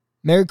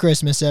Merry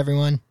Christmas,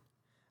 everyone.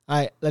 All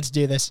right, let's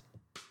do this.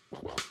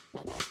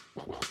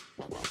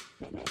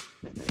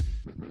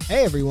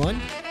 Hey,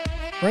 everyone.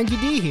 Frankie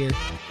D here.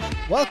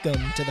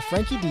 Welcome to the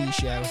Frankie D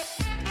Show.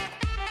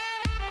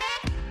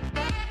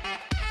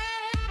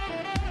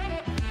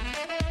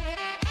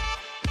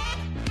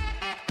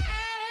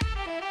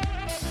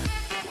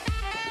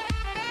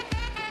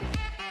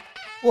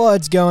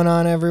 What's going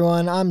on,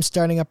 everyone? I'm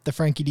starting up the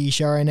Frankie D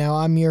Show right now.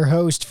 I'm your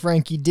host,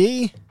 Frankie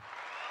D.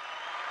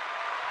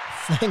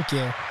 Thank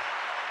you.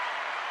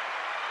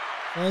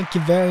 Thank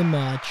you very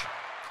much.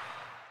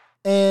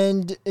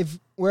 And if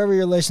wherever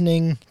you're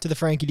listening to the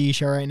Frankie D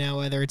Show right now,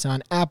 whether it's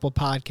on Apple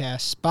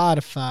Podcasts,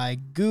 Spotify,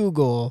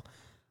 Google,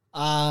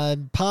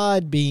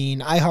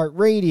 Podbean,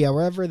 iHeartRadio,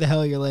 wherever the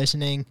hell you're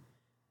listening,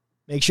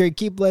 make sure you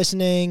keep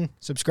listening.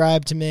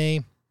 Subscribe to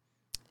me.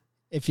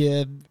 If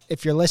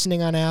you're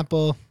listening on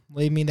Apple,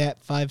 leave me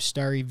that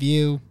 5-star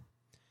review.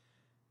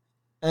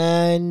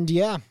 And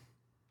yeah,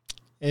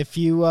 if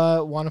you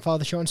want to follow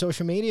the show on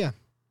social media,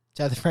 it's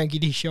at the Frankie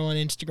D Show on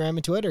Instagram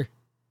and Twitter.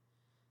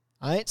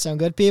 All right, sound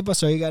good, people?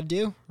 So all you got to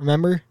do,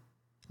 remember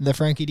the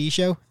Frankie D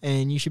Show,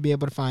 and you should be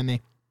able to find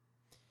me.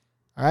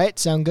 All right,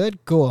 sound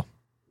good? Cool.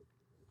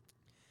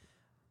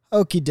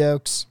 Okie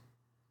dokes.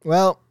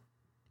 Well,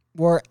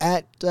 we're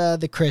at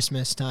the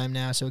Christmas time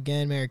now. So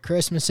again, Merry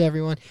Christmas,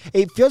 everyone.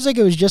 It feels like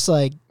it was just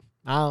like,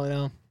 I don't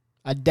know,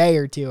 a day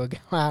or two ago,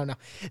 I don't know,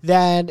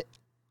 that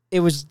it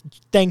was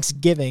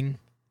Thanksgiving.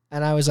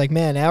 And I was like,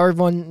 man, now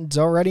everyone's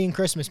already in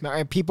Christmas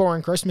mode. People were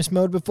in Christmas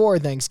mode before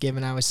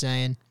Thanksgiving, I was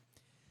saying.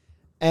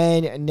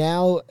 And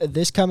now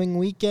this coming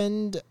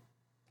weekend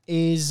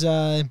is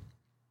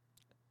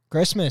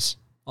Christmas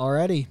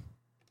already.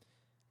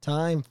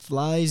 Time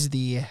flies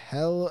the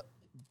hell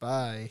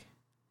by.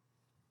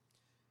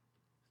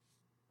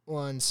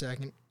 1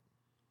 second.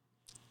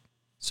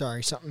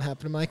 Sorry, something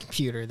happened to my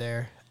computer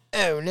there.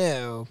 Oh,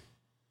 no.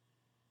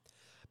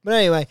 But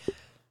anyway.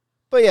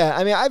 But yeah,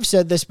 I mean, I've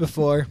said this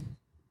before.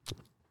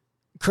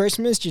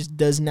 Christmas just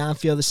does not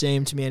feel the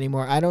same to me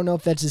anymore. I don't know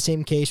if that's the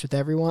same case with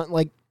everyone.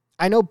 Like,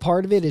 I know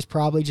part of it is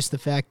probably just the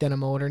fact that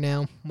I'm older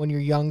now. When you're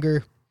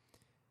younger,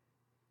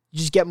 you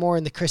just get more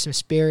in the Christmas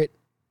spirit,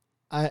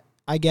 I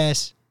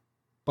guess.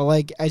 But,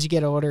 like, as you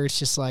get older, it's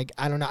just like,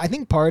 I don't know. I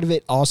think part of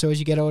it also as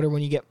you get older,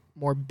 when you get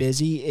more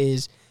busy,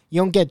 is you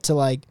don't get to,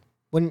 like,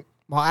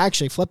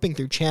 actually, flipping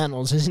through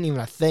channels isn't even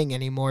a thing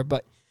anymore.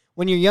 But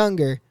when you're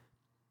younger,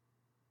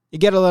 you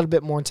get a little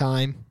bit more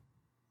time.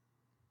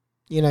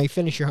 You know, you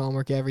finish your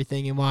homework,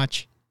 everything, you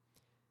watch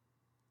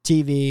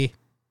TV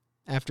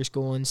after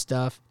school and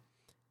stuff.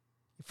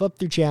 You flip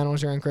through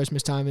channels around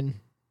Christmas time, and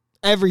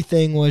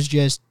everything was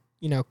just,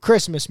 you know,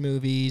 Christmas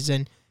movies.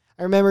 And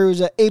I remember it was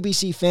a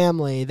ABC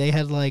Family. They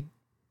had, like,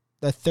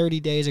 the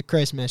 30 Days of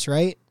Christmas,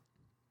 right?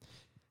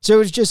 So it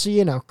was just,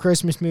 you know,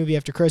 Christmas movie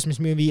after Christmas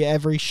movie.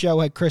 Every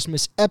show had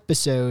Christmas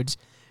episodes.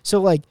 So,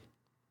 like,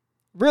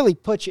 really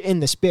put you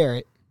in the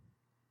spirit.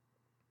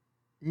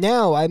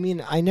 Now, I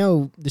mean, I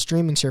know the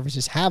streaming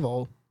services have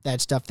all that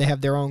stuff. They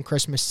have their own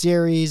Christmas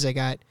series. They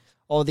got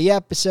all the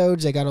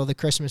episodes. They got all the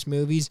Christmas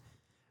movies.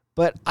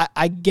 But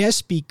I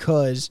guess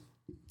because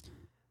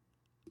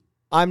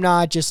I'm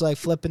not just, like,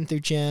 flipping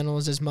through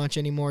channels as much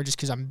anymore just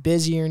because I'm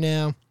busier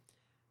now.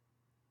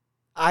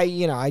 I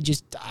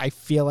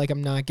feel like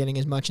I'm not getting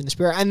as much in the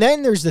spirit. And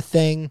then there's the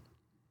thing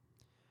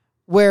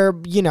where,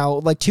 you know,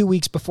 like 2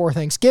 weeks before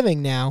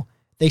Thanksgiving now,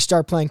 they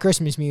start playing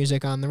Christmas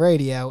music on the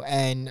radio.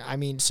 And, I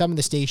mean, some of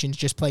the stations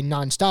just play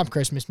nonstop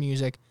Christmas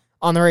music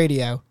on the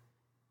radio.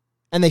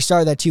 And they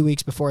start that 2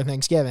 weeks before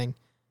Thanksgiving.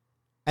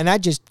 And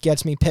that just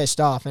gets me pissed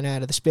off and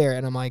out of the spirit.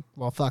 And I'm like,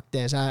 well, fuck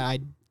this.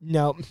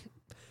 No.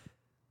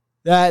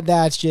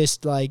 That's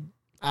just, like,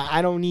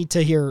 I don't need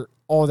to hear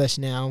all this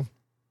now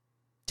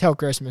till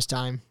Christmas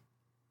time.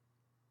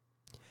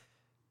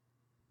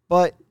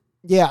 But,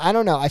 yeah, I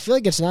don't know. I feel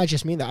like it's not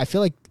just me, though. I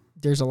feel like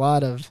there's a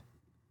lot of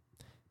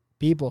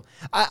people.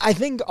 I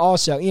think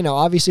also, you know,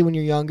 obviously when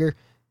you're younger,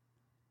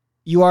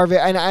 you are very,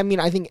 and I mean,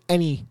 I think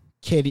any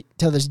kid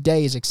till this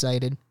day is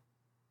excited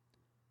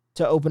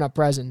to open up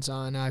presents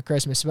on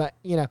Christmas. But,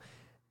 you know,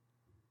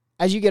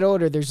 as you get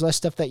older, there's less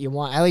stuff that you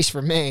want, at least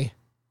for me.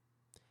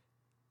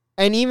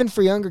 And even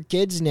for younger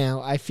kids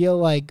now, I feel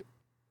like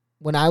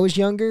when I was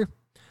younger,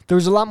 there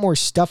was a lot more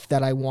stuff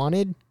that I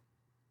wanted.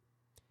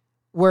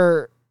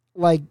 Where,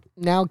 like,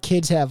 now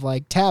kids have,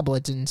 like,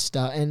 tablets and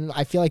stuff, and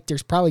I feel like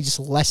there's probably just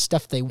less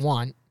stuff they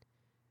want.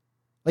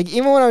 Like,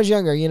 even when I was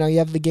younger, you know, you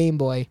have the Game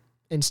Boy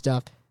and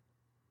stuff.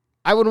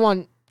 I would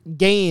want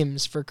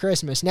games for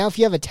Christmas. Now, if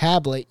you have a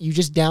tablet, you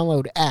just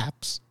download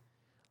apps.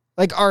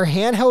 Like, are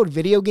handheld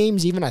video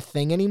games even a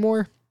thing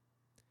anymore?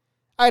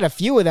 I had a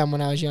few of them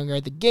when I was younger. I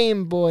had the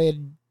Game Boy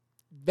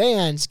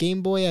Advance,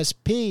 Game Boy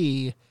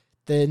SP,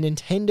 the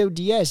Nintendo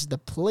DS, the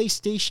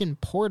PlayStation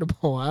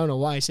Portable. I don't know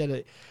why I said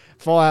it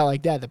fall out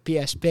like that, the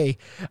PSP.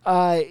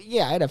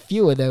 Yeah, I had a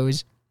few of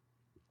those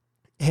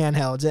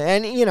handhelds.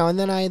 And, you know, and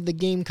then I had the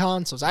game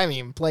consoles. I haven't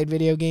even played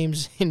video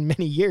games in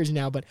many years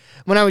now, but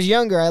when I was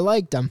younger, I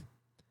liked them.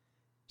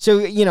 So,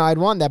 you know, I'd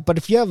want that. But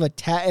if you have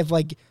if,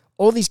 like,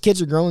 all these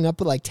kids are growing up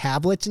with like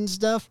tablets and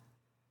stuff.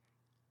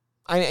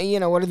 What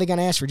are they going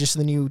to ask for? Just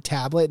the new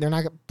tablet?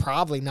 They're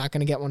probably not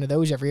going to get one of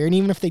those every year. And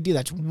even if they do,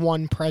 that's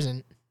one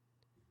present.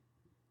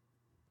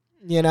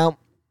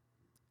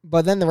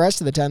 But then the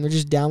rest of the time, they're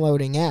just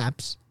downloading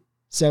apps.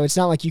 So it's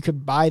not like you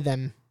could buy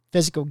them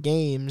physical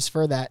games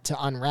for that to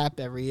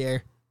unwrap every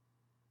year.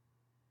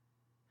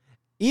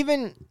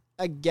 Even,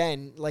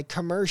 again, like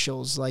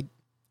commercials, like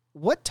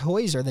what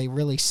toys are they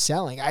really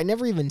selling? I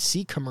never even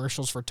see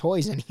commercials for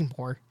toys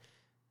anymore.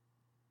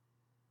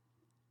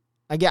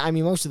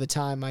 Most of the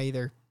time I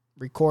either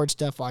record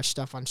stuff, watch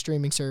stuff on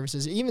streaming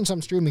services. Even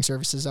some streaming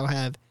services, I'll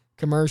have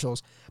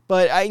commercials.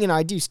 But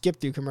I do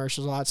skip through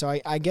commercials a lot, so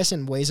I guess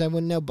in ways I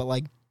wouldn't know. But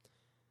like,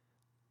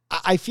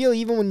 I feel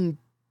even when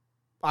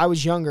I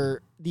was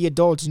younger, the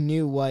adults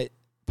knew what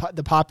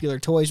the popular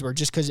toys were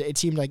just because it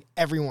seemed like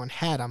everyone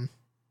had them.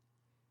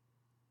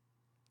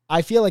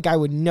 I feel like I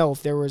would know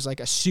if there was like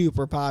a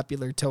super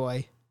popular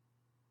toy,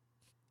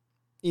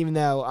 even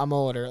though I'm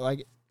older.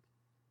 Like,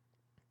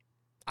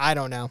 I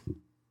don't know.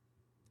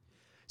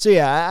 So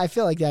yeah, I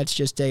feel like that's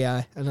just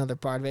another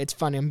part of it. It's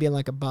funny. I'm being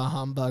like a bah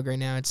humbug right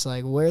now. It's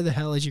like, where the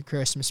hell is your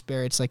Christmas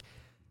spirit? It's like,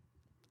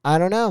 I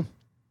don't know.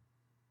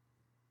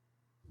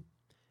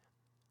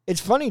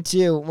 It's funny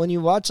too when you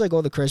watch like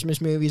all the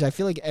Christmas movies. I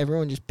feel like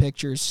everyone just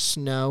pictures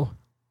snow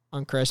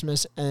on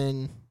Christmas,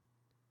 and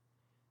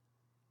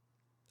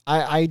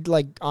I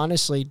like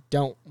honestly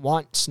don't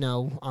want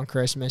snow on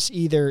Christmas.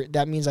 Either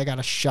that means I got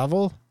to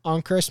shovel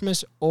on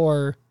Christmas,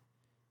 or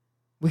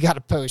we got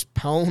to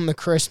postpone the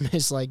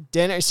Christmas like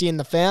dinner, seeing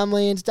the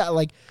family and stuff.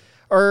 Like,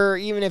 or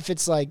even if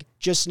it's like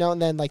just snow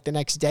and then like the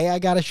next day I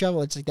got to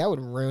shovel, it's like that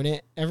would ruin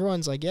it.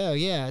 Everyone's like, oh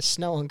yeah,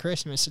 snow on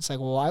Christmas. It's like,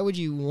 well, why would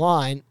you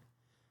want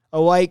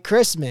a white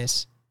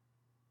Christmas?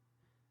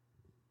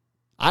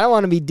 I don't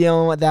want to be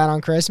dealing with that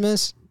on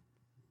Christmas.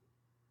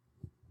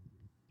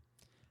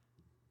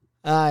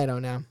 I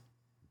don't know.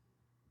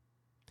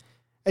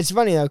 It's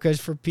funny though, because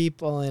for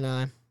people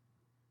in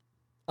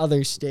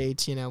other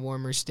states,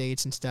 warmer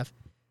states and stuff,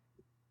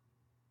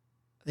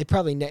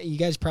 you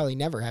guys probably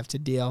never have to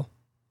deal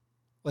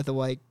with a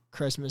white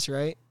Christmas,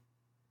 right?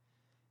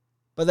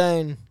 But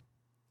then,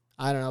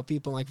 I don't know,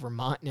 people like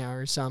Vermont now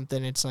or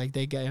something, it's like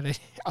they got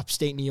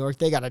upstate New York,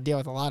 they got to deal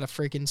with a lot of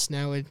freaking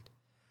snow. And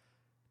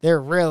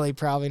they're really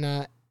probably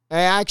not.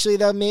 Actually,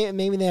 though,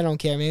 maybe they don't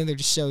care. Maybe they're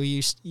just so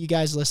used. You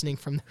guys listening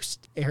from those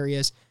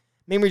areas,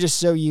 maybe we're just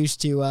so used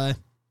to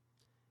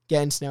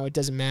getting snow, it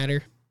doesn't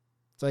matter.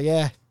 It's like,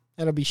 yeah,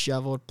 it'll be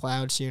shoveled,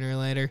 plowed sooner or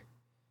later.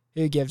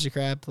 Who gives a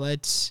crap?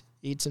 Let's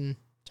eat some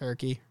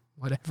turkey,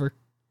 whatever.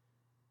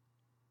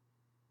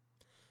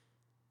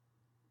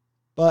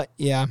 But,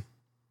 yeah.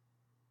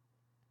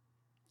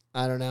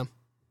 I don't know.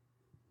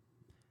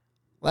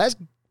 Last,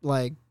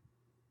 like,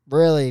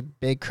 really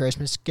big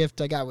Christmas gift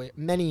I got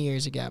many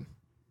years ago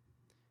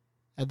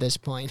at this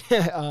point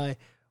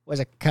was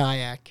a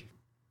kayak.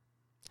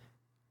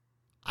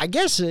 I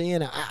guess,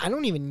 I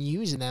don't even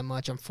use it that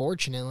much,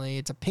 unfortunately.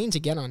 It's a pain to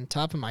get on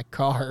top of my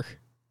car.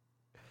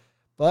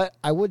 But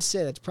I would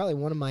say that's probably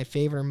one of my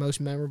favorite and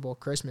most memorable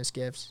Christmas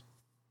gifts.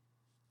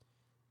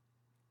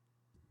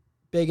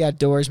 Big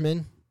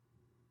outdoorsman.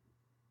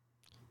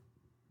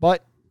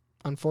 But,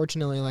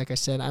 unfortunately, like I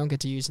said, I don't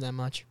get to use it that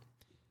much.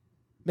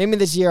 Maybe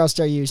this year I'll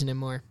start using it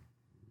more.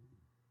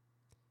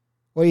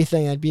 What do you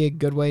think? That'd be a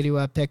good way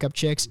to pick up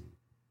chicks?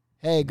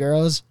 Hey,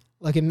 girls,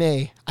 look at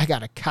me. I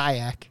got a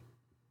kayak.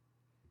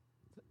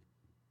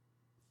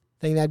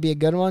 Think that'd be a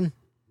good one?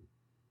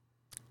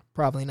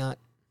 Probably not.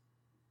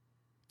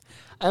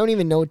 I don't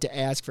even know what to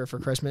ask for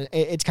Christmas.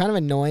 It's kind of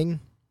annoying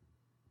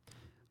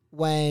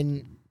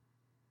when,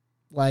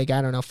 like,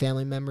 I don't know,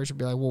 family members would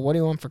be like, well, what do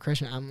you want for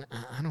Christmas?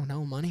 I don't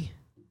know, money.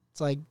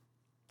 It's like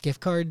gift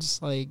cards,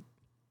 like.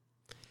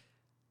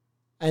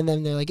 And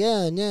then they're like,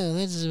 yeah, no,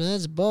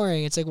 that's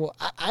boring. It's like, well,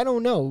 I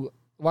don't know.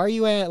 Why are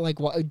you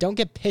don't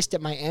get pissed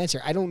at my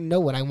answer. I don't know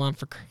what I want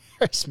for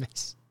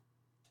Christmas.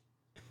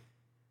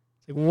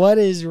 Like, what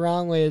is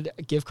wrong with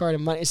a gift card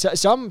and money? So,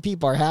 some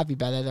people are happy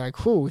by that. They're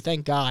like, whew,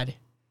 thank God.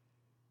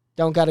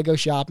 Don't got to go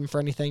shopping for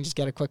anything. Just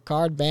get a quick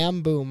card.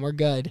 Bam, boom, we're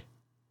good.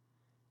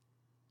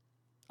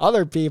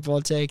 Other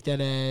people take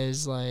that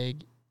as like,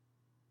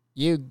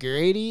 you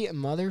greedy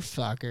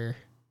motherfucker.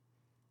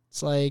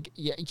 It's like,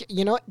 yeah,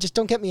 you know what? Just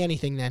don't get me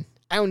anything then.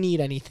 I don't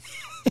need anything.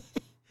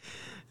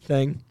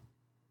 I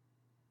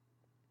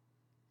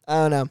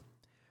don't know.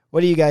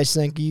 What do you guys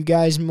think? Are you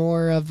guys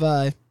more of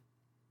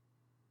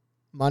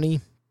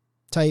money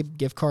type,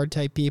 gift card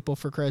type people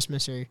for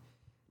Christmas? Or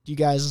do you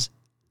guys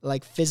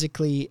like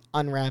physically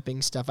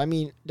unwrapping stuff? I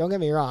mean, don't get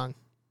me wrong.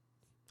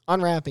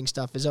 Unwrapping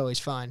stuff is always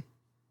fun.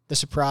 The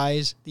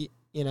surprise, the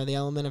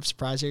element of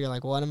surprise here, you're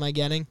like, what am I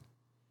getting?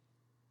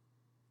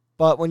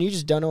 But when you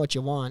just don't know what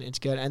you want, it's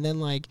good. And then,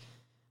 like,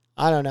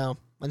 I don't know.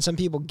 When some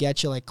people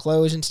get you, like,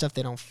 clothes and stuff,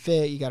 they don't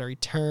fit. You got to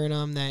return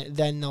them.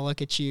 Then they'll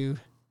look at you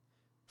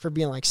for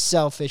being, like,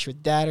 selfish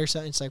with that or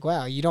something. It's like,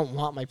 wow, you don't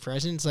want my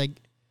present? It's like,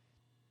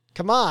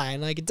 come on.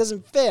 Like, it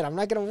doesn't fit. I'm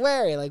not going to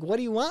wear it. Like, what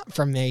do you want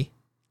from me?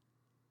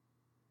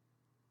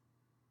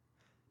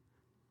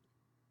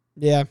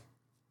 Yeah.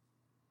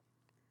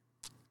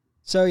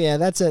 So yeah,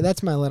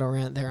 that's my little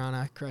rant there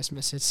on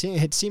Christmas.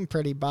 It seemed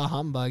pretty bah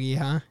humbuggy,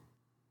 huh?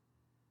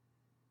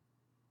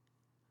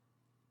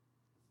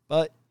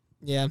 But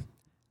yeah,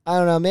 I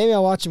don't know. Maybe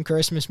I'll watch some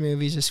Christmas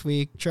movies this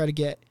week. Try to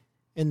get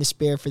in the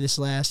spirit for this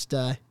last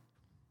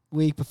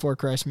week before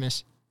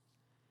Christmas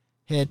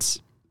hits.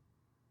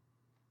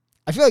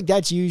 I feel like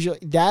that's usually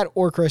that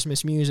or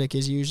Christmas music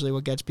is usually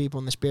what gets people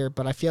in the spirit.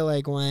 But I feel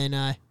like when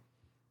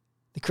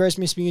the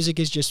Christmas music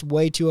is just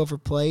way too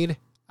overplayed,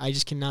 I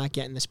just cannot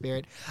get in the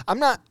spirit.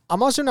 I'm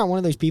also not one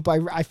of those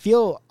people. I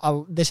feel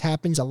this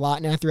happens a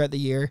lot now throughout the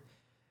year.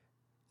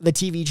 The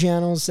TV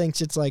channels thinks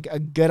it's like a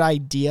good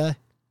idea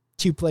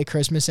to play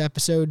Christmas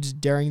episodes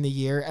during the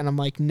year, and I'm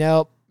like,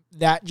 nope,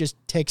 that just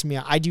takes me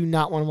out. I do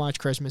not want to watch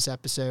Christmas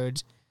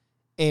episodes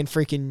in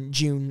freaking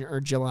June or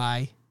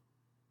July.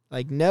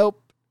 Like,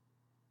 nope.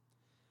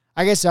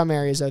 I guess some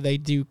areas, though, they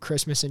do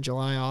Christmas in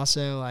July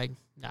also. Like,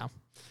 no.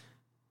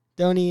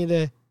 Don't need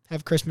to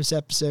have Christmas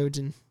episodes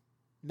in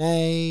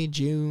May,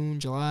 June,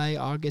 July,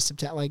 August,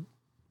 September. Like,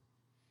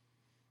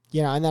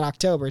 you know, and then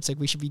October, it's like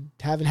we should be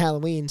having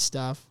Halloween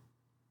stuff.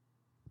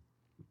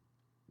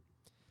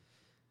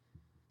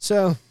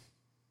 So,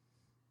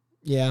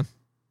 yeah.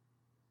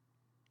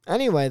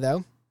 Anyway,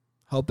 though,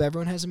 hope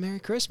everyone has a Merry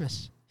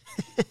Christmas.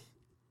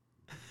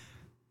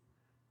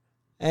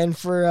 And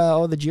for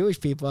all the Jewish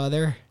people out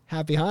there,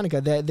 Happy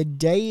Hanukkah. The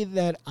day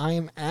that I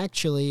am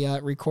actually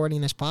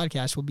recording this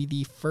podcast will be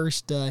the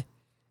first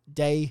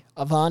day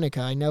of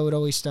Hanukkah. I know it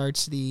always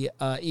starts the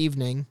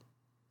evening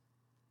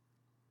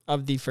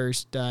of the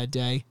first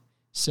day.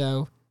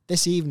 So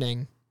this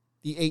evening,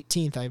 the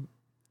 18th,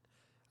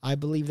 I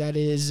believe that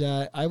is,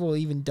 I will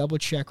even double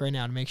check right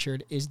now to make sure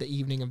it is the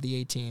evening of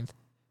the 18th.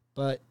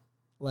 But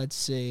let's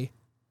see.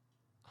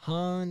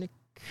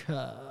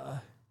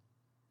 Hanukkah.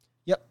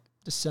 Yep,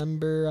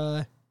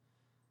 December,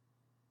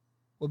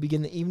 will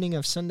begin the evening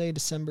of Sunday,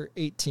 December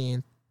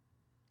 18th.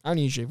 I don't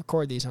usually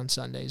record these on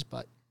Sundays,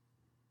 but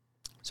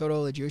so to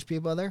all the Jewish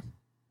people out there,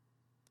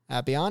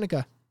 Happy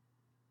Hanukkah.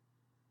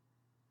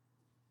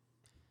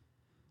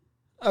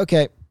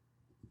 Okay,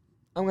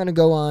 I'm going to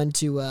go on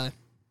to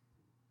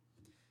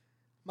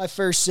my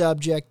first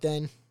subject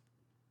then.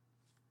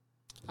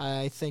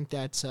 I think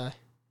that's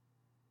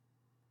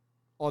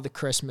all the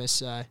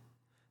Christmas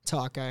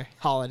talk,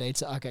 holiday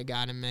talk I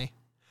got in me.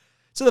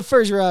 So the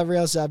first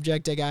real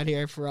subject I got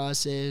here for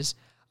us is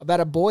about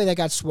a boy that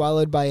got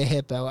swallowed by a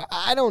hippo.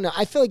 I don't know.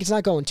 I feel like it's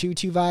not going too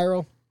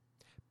viral,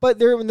 but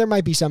there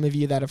might be some of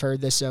you that have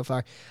heard this so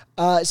far.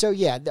 So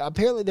yeah,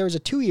 apparently there was a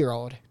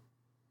 2-year-old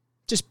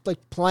just like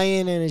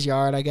playing in his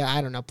yard.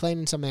 I don't know, playing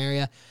in some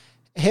area.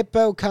 A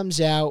hippo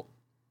comes out,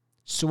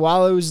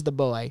 swallows the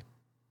boy.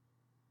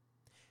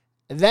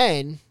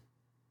 Then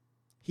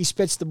he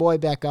spits the boy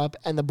back up,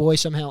 and the boy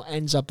somehow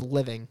ends up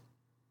living.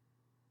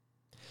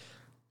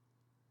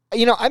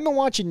 You know, I've been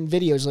watching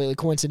videos lately,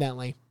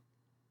 coincidentally,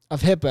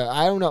 of hippo.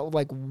 I don't know,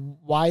 like,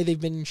 why they've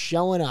been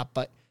showing up,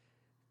 but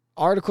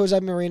articles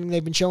I've been reading,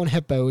 they've been showing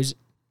hippos,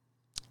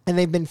 and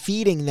they've been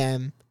feeding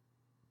them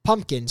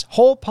pumpkins,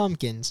 whole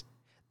pumpkins.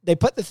 They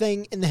put the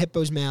thing in the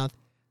hippo's mouth,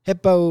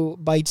 hippo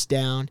bites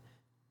down,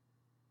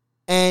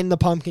 and the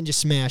pumpkin just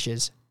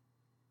smashes.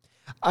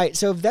 All right,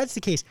 so if that's the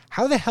case,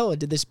 how the hell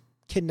did this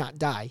kid not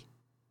die?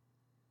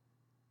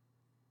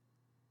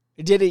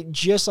 Did it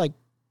just, like,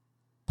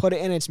 put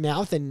it in its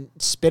mouth and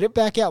spit it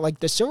back out? Like,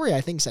 the story,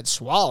 I think, said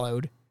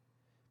swallowed.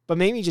 But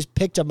maybe he just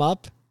picked him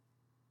up,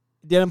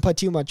 didn't put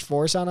too much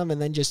force on him, and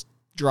then just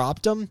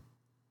dropped him.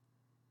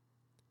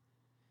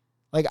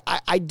 Like,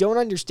 I don't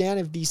understand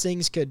if these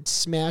things could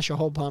smash a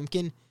whole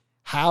pumpkin,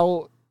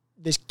 how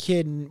this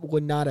kid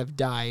would not have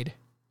died.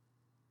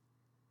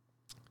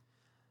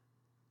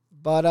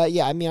 But,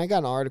 yeah, I mean, I got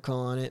an article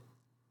on it.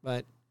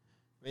 But,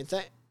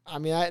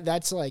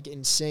 that's, like,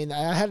 insane.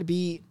 That had to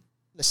be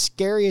the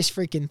scariest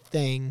freaking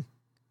thing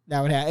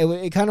that would happen.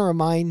 It kind of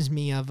reminds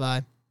me of,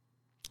 I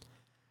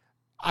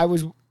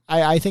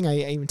think I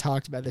even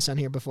talked about this on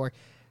here before.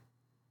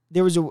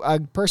 There was a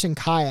person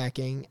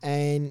kayaking,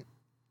 and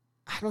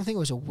I don't think it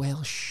was a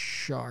whale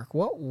shark.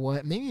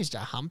 What? Maybe it was a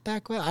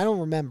humpback whale? I don't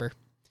remember.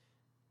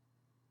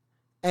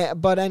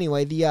 But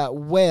anyway, the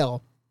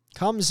whale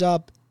comes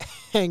up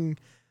and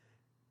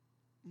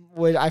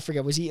I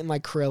forget, was eating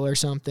like krill or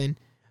something,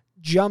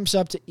 jumps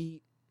up to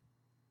eat,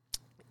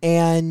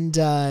 and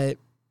as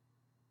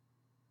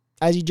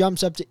he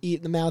jumps up to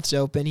eat, the mouth's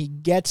open, he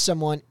gets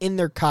someone in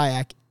their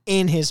kayak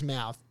in his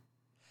mouth.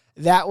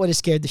 That would have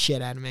scared the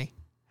shit out of me.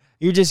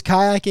 You're just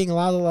kayaking,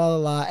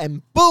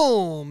 and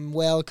boom,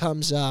 whale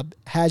comes up,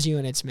 has you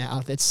in its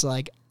mouth. It's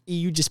like,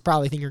 you just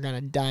probably think you're going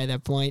to die at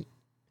that point.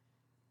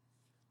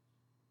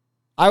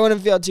 I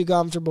wouldn't feel too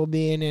comfortable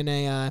being in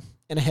a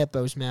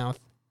hippo's mouth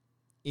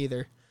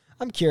either.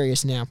 I'm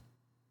curious now.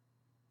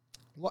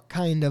 What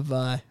kind of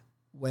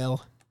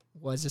whale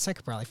was this? I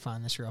could probably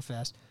find this real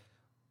fast.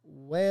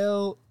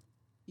 Whale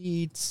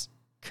eats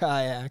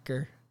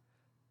kayaker.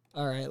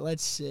 All right,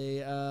 let's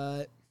see.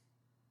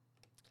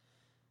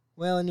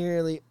 Well,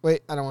 nearly.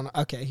 Wait, I don't want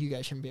to. Okay, you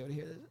guys shouldn't be able to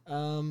hear this.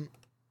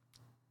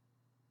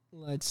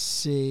 Let's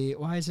see.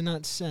 Why is it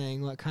not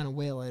saying what kind of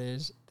whale it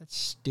is? That's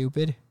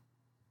stupid.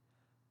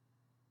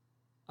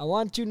 I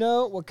want to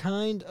know what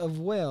kind of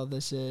whale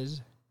this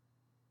is.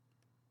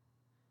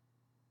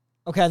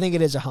 Okay, I think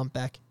it is a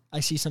humpback.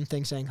 I see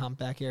something saying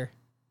humpback here.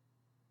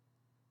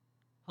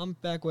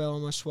 Humpback whale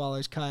almost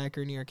swallows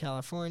kayaker near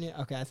California.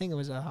 Okay, I think it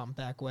was a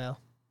humpback whale.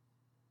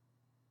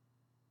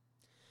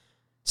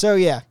 So,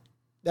 yeah,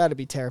 that'd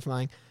be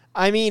terrifying.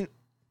 I mean,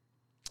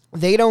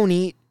 they don't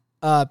eat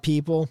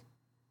people,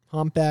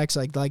 humpbacks,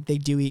 like they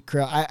do eat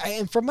krill.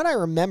 And from what I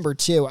remember,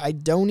 too, I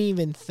don't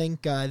even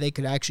think they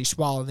could actually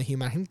swallow the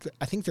human.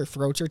 I think their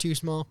throats are too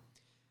small.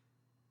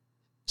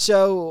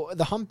 So,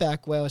 the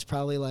humpback whale is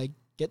probably like,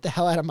 get the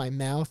hell out of my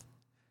mouth.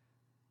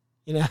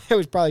 You know, it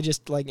was probably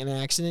just like an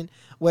accident,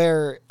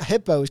 where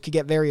hippos could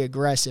get very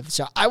aggressive.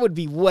 So I would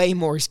be way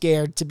more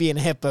scared to be in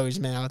a hippo's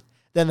mouth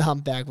than the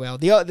humpback whale.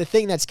 The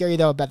thing that's scary,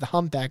 though, about the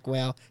humpback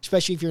whale,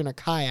 especially if you're in a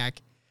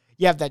kayak,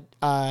 you have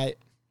that,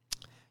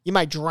 you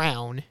might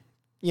drown.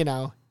 You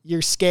know,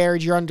 you're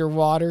scared, you're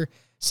underwater.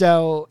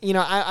 So, you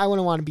know, I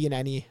wouldn't want to be in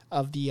any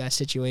of the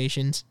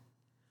situations.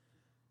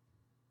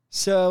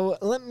 So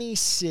let me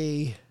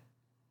see.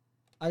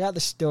 I got the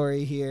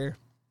story here.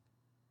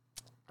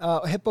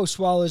 Hippo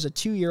swallows a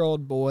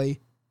 2-year-old boy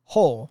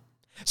whole.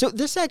 So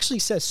this actually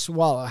says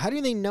swallow. How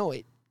do they know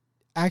it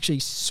actually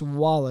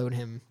swallowed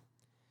him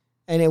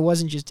and it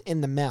wasn't just in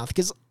the mouth?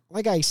 Because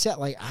like I said,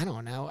 like, I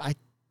don't know.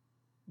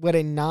 Would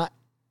it not,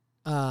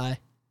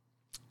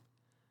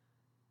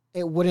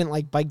 it wouldn't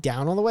like bite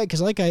down all the way?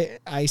 Because like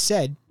I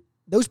said,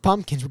 those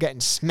pumpkins were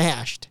getting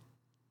smashed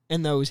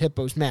in those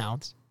hippos'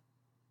 mouths.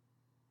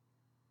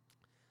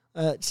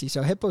 Let's see.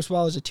 So, hippo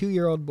swallows a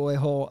 2-year-old boy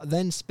whole,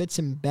 then spits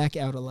him back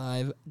out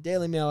alive.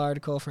 Daily Mail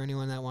article for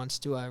anyone that wants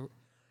to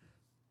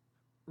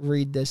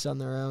read this on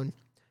their own.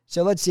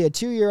 So, let's see. A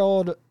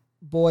 2-year-old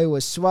boy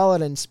was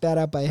swallowed and spat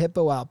out by a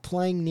hippo while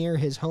playing near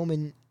his home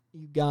in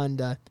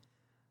Uganda.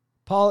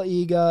 Paul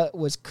Iga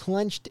was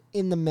clenched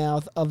in the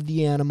mouth of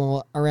the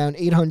animal around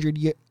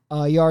 800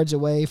 yards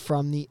away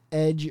from the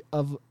edge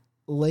of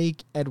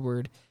Lake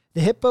Edward.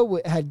 The hippo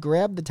had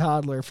grabbed the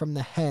toddler from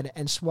the head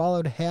and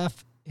swallowed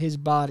half his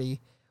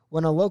body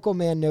when a local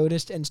man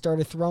noticed and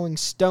started throwing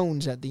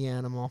stones at the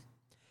animal.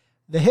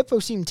 The hippo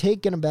seemed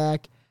taken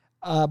aback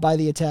by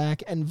the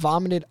attack and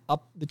vomited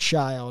up the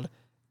child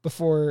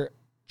before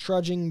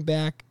trudging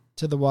back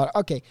to the water.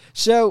 Okay,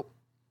 so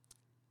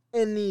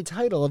in the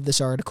title of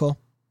this article,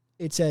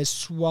 it says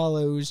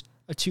swallows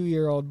a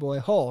 2-year-old boy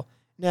whole.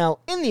 Now,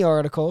 in the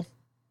article,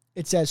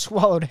 it says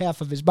swallowed half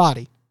of his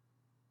body,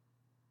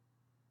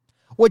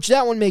 which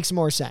that one makes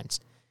more sense.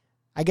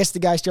 I guess the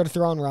guy started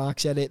throwing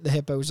rocks at it. The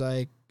hippo's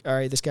like, all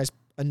right, this guy's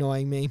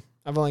annoying me.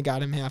 I've only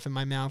got him half in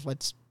my mouth.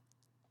 Let's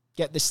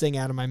get this thing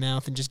out of my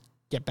mouth and just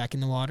get back in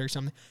the water or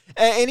something.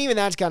 And even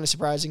that's kind of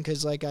surprising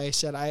because, like I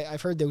said,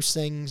 I've heard those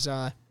things,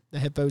 the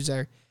hippos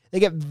they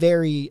get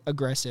very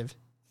aggressive.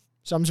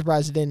 So I'm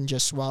surprised it didn't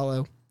just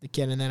swallow the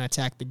kid and then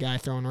attack the guy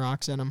throwing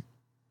rocks at him.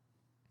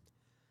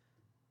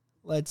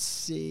 Let's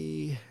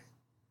see.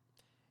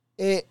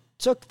 It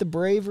took the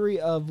bravery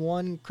of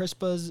one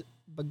Crispas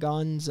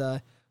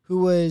Baganza, who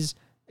was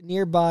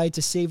nearby,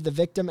 to save the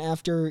victim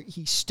after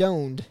he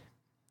stoned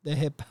the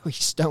hippo. He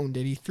stoned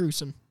it. He threw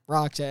some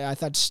rocks at it. I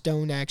thought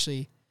stoned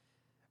actually,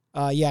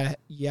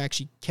 he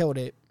actually killed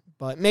it,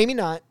 but maybe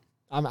not.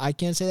 I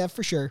can't say that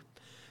for sure.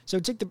 So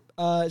it took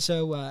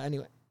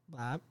anyway,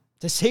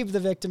 to save the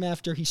victim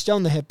after he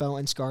stoned the hippo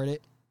and scared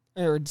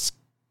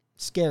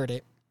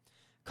it,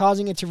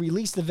 causing it to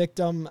release the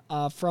victim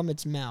from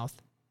its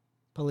mouth,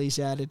 police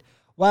added.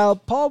 While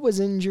Paul was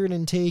injured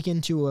and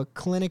taken to a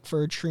clinic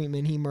for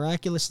treatment, he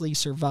miraculously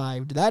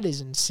survived. That is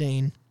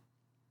insane.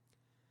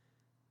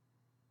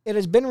 It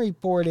has been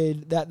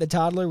reported that the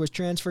toddler was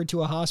transferred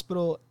to a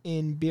hospital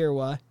in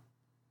Birwa,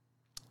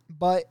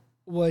 but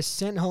was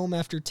sent home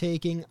after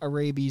taking a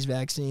rabies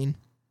vaccine.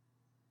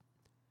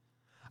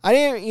 I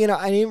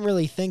didn't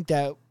really think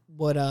that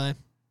would, I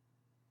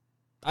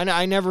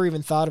never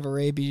even thought of a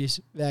rabies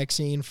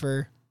vaccine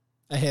for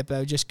a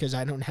hippo just because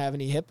I don't have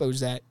any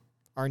hippos that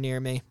are near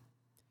me.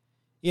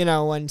 You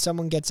know, when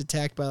someone gets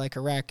attacked by like a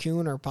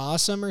raccoon or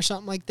possum or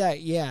something like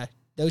that, yeah,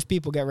 those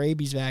people get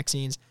rabies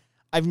vaccines.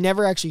 I've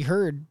never actually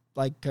heard,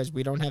 like, because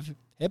we don't have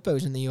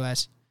hippos in the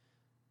U.S.,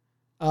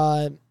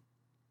 at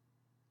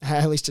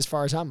least as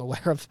far as I'm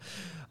aware of.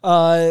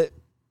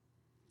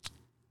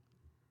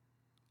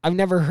 I've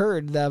never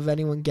heard of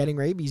anyone getting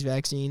rabies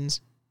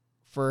vaccines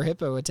for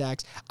hippo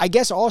attacks. I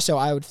guess also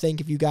I would think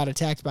if you got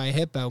attacked by a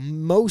hippo,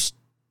 most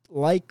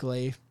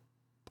likely,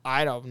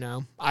 I don't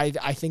know, I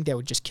think they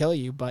would just kill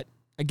you, but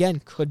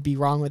again, could be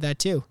wrong with that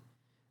too.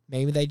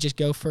 Maybe they just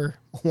go for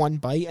one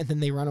bite and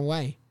then they run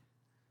away.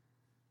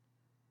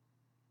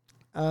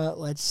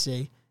 Let's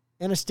see.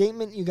 In a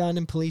statement,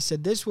 Ugandan police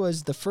said this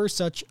is the first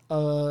such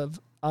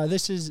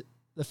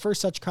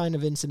kind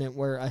of incident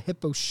where a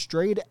hippo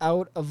strayed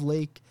out of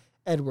Lake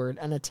Edward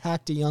and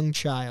attacked a young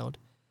child.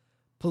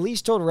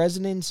 Police told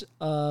residents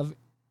of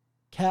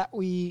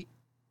Katwe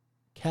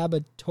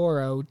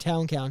Kabatoro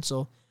Town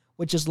Council,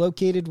 which is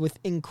located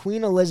within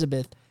Queen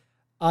Elizabeth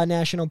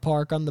National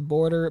Park on the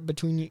border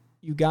between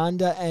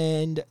Uganda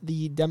and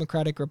the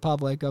Democratic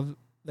Republic of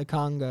the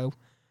Congo,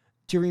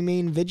 to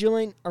remain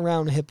vigilant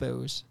around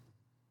hippos.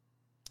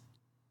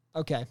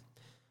 Okay,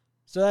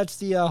 so that's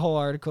the whole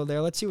article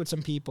there. Let's see what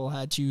some people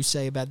had to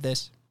say about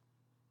this.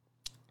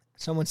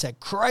 Someone said,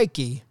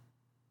 crikey.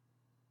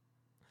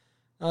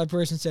 Another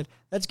person said,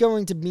 that's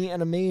going to be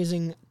an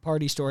amazing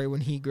party story when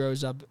he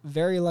grows up.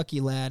 Very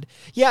lucky lad.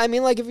 Yeah, I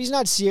mean, like, if he's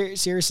not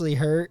seriously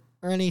hurt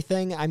or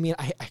anything, I mean,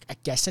 I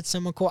guess that's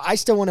somewhat cool. I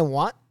still wouldn't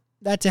want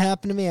that to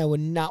happen to me. I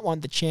would not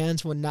want the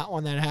chance, would not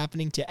want that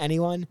happening to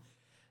anyone.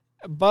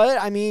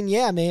 But, I mean,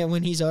 yeah, man,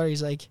 when he's older,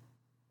 he's like,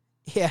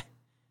 yeah,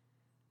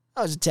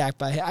 I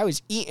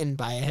was eaten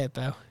by a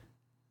hippo.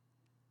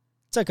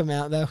 Took him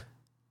out, though.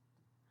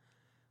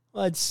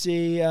 Let's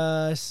see.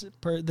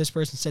 This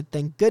person said,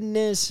 thank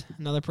goodness.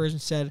 Another person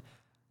said,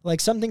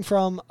 like something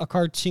from a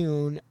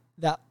cartoon,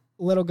 that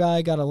little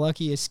guy got a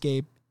lucky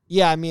escape.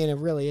 Yeah, I mean, it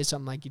really is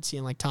something like you'd see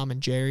in like Tom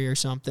and Jerry or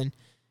something.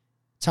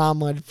 Tom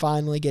would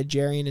finally get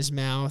Jerry in his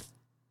mouth,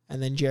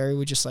 and then Jerry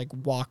would just like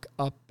walk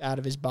up out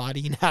of his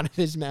body and out of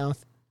his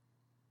mouth.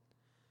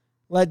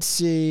 Let's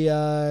see.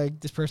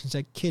 This person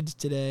said, kids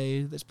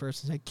today. This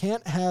person said,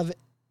 can't have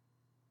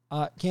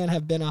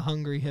been a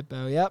hungry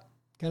hippo. Yep,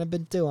 kind of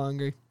been too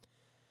hungry.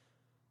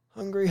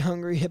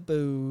 Hungry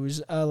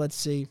hippos. Let's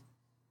see.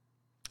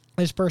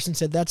 This person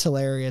said, that's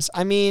hilarious.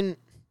 I mean,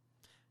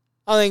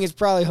 I think it's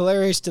probably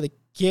hilarious to the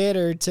kid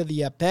or to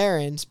the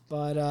parents,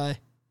 but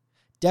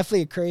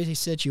definitely a crazy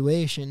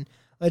situation.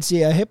 Let's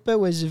see. A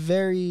hippo is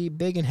very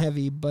big and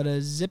heavy, but a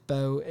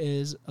Zippo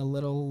is a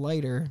little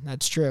lighter.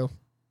 That's true.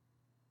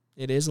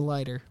 It is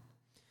lighter.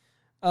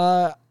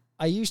 I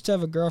used to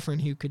have a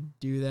girlfriend who could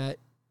do that.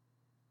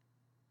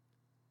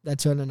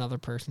 That's what another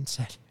person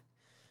said.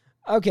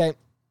 Okay.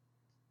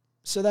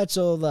 So that's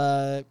all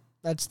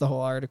that's the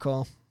whole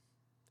article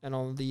and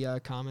all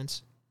the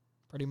comments,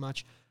 pretty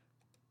much.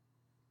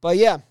 But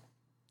yeah,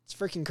 it's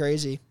freaking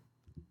crazy.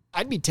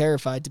 I'd be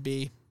terrified to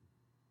be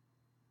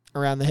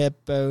around the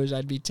hippos.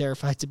 I'd be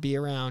terrified to be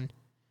around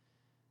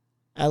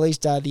at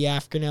least the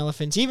African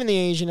elephants, even the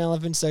Asian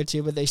elephants though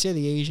too. But they say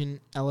the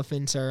Asian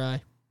elephants are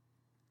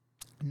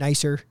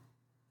nicer,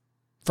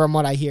 from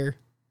what I hear.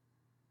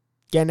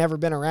 Again, never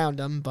been around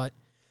them, but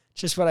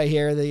just what I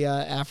hear, the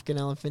African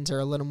elephants are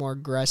a little more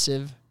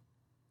aggressive.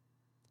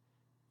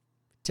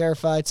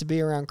 Terrified to be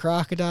around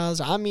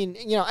crocodiles. I mean,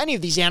 you know, any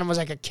of these animals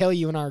that could kill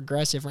you and are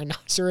aggressive.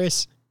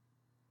 Rhinoceros.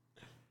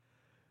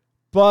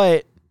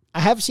 But I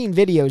have seen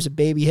videos of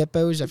baby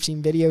hippos. I've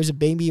seen videos of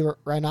baby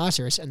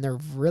rhinoceros, and they're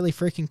really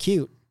freaking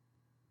cute.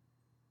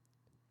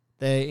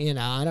 They, you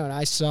know, I don't know.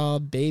 I saw a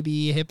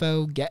baby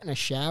hippo get in a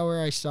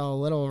shower. I saw a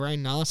little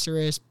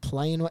rhinoceros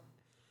playing with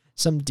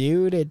some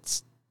dude.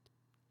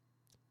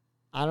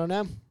 I don't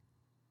know.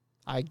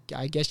 I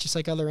guess just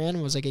like other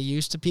animals, they get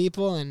used to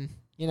people and,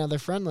 you know, they're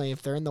friendly.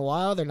 If they're in the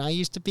wild, they're not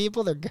used to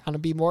people, they're going to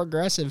be more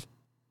aggressive.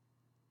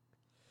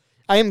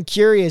 I am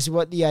curious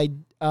what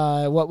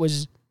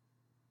was,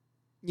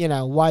 you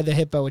know, why the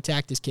hippo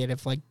attacked this kid.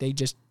 If, like, they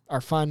just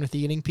are fine with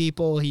eating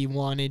people, he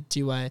wanted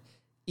to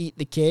eat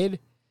the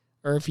kid,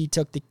 or if he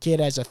took the kid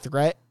as a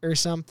threat or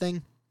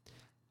something.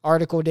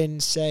 Article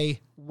didn't say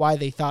why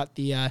they thought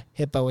the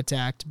hippo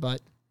attacked, but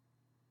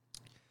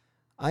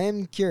I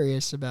am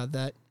curious about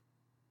that.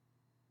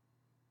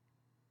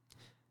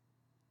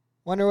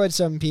 Wonder what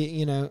some people,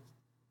 you know,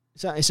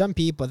 some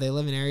people, they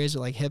live in areas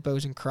with like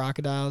hippos and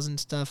crocodiles and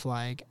stuff.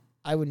 Like,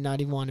 I would not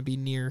even want to be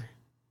near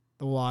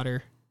the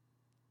water.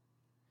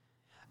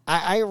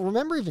 I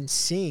remember even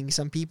seeing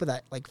some people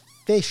that like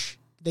fish.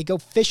 They go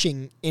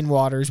fishing in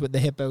waters with the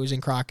hippos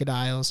and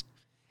crocodiles.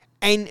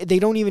 And they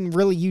don't even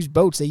really use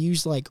boats. They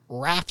use like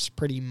rafts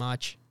pretty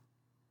much.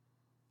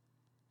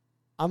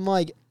 I'm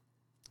like,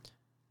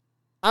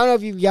 I don't know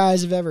if you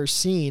guys have ever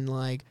seen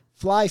like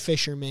fly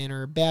fishermen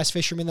or bass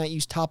fishermen that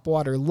use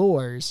topwater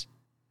lures.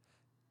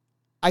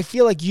 I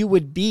feel like you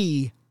would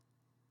be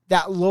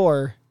that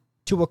lure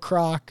to a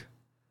croc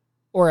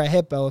or a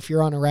hippo if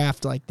you're on a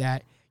raft like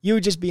that. You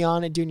would just be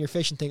on it doing your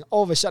fishing thing.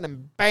 All of a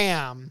sudden,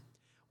 bam,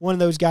 one of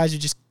those guys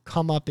would just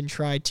come up and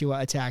try to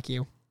attack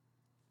you.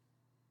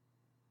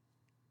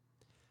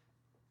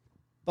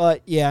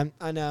 But yeah,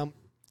 I know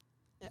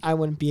I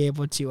wouldn't be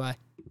able to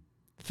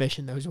fish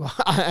in those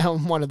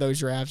on one of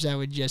those rafts. That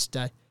would just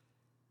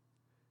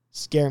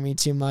scare me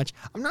too much.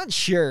 I'm not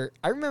sure.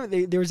 I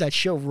remember there was that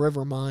show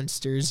River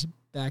Monsters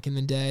back in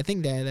the day. I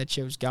think that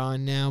show's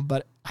gone now,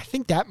 but I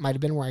think that might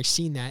have been where I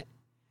seen that.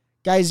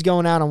 Guys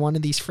going out on one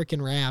of these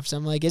freaking rafts.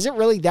 I'm like, is it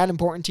really that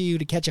important to you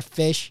to catch a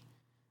fish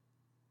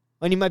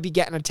when you might be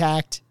getting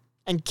attacked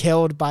and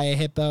killed by a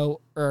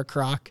hippo or a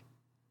croc?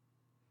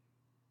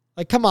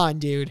 Like, come on,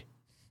 dude.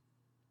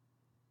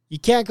 You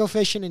can't go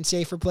fishing in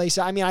safer places.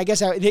 I mean, I guess,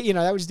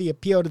 that was the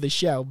appeal to the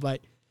show,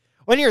 but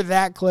when you're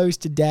that close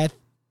to death,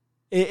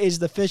 is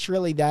the fish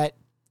really that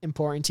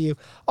important to you.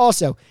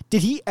 Also,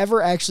 did he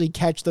ever actually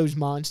catch those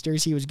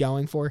monsters he was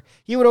going for?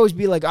 He would always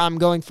be like, I'm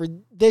going for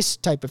this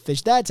type of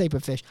fish, that type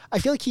of fish. I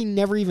feel like he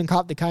never even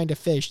caught the kind of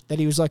fish that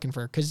he was looking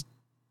for because,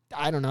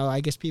 I don't know,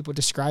 I guess people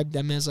described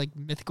them as like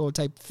mythical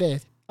type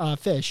fish. I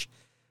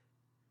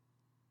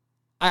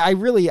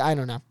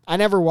don't know. I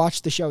never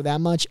watched the show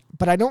that much,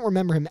 but I don't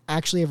remember him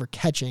actually ever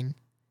catching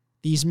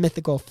these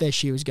mythical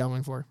fish he was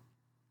going for.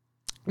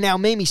 Now,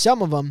 maybe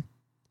some of them,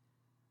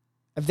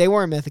 if they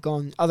weren't mythical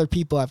and other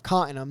people have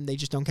caught them, they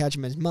just don't catch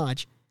them as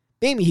much.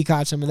 Maybe he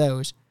caught some of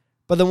those.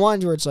 But the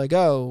ones where it's like,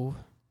 oh,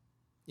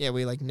 yeah,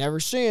 we like never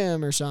see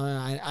him or something,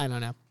 I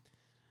don't know.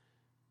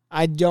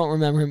 I don't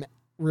remember him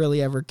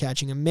really ever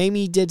catching him.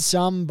 Maybe he did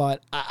some,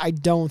 but I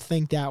don't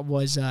think that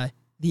was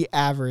the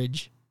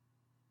average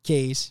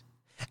case.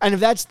 And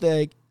if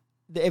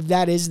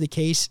that is the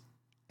case,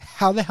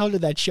 how the hell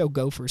did that show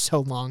go for so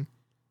long?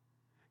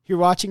 You're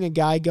watching a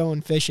guy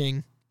going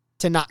fishing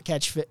to not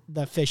catch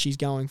the fish he's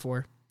going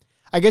for.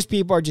 I guess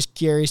people are just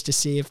curious to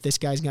see if this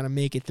guy's going to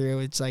make it through.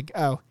 It's like,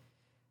 oh,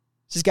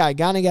 is this guy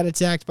going to get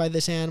attacked by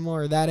this animal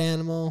or that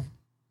animal?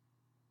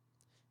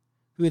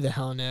 Who the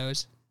hell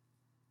knows?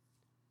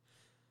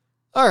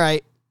 All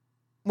right.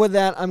 With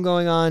that, I'm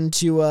going on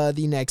to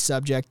the next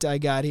subject I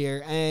got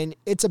here, and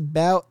it's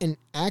about an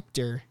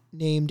actor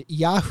named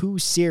Yahoo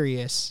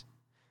Serious.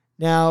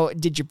 Now,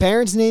 did your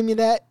parents name you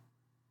that?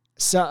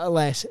 So,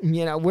 Les,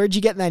 where'd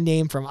you get that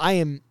name from?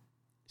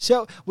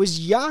 Was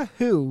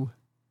Yahoo,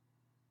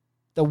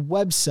 the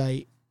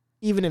website,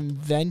 even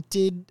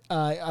invented?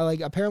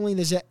 Apparently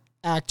this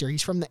actor,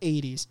 he's from the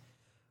 80s.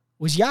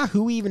 Was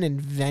Yahoo even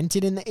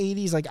invented in the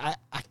 80s? Like,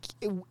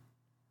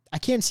 I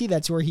can't see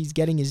that's where he's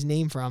getting his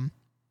name from.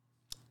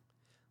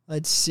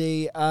 Let's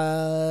see.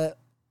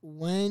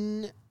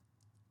 When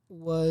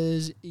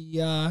was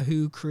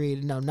Yahoo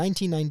created? No,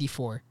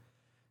 1994.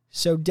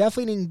 So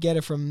definitely didn't get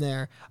it from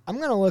there. I'm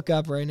going to look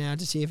up right now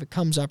to see if it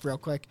comes up real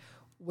quick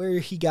where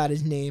he got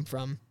his name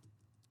from.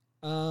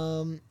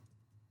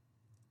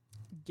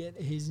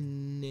 Get his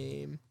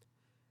name.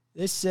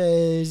 This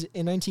says,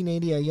 in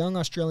 1980, a young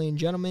Australian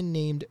gentleman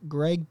named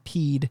Greg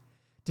Peed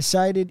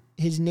decided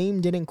his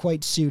name didn't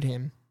quite suit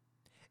him.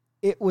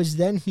 It was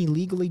then he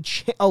legally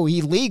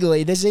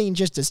legally, this ain't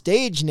just a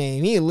stage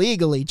name. He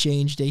legally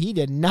changed it. He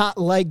did not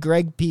like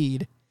Greg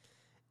Peed.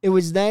 It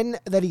was then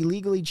that he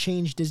legally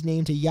changed his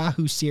name to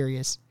Yahoo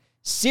Serious.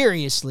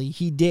 Seriously,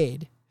 he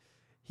did.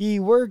 He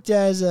worked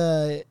as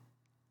a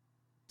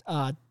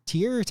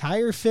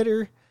tire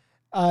fitter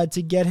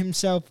to get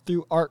himself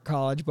through art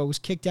college, but was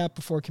kicked out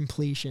before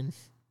completion.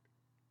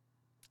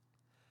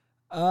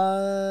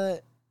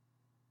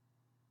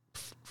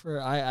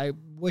 I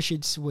wish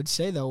it would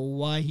say, though,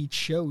 why he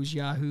chose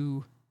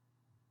Yahoo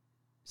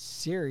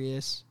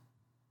Serious.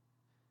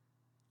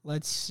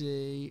 Let's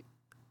see.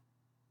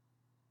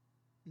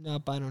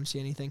 Nope, I don't see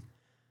anything.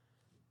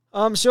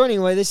 So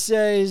anyway, this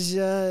says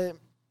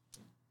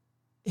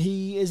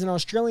he is an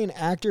Australian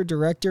actor,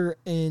 director,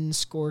 and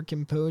score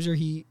composer.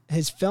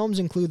 His films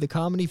include the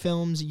comedy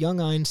films Young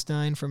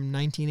Einstein from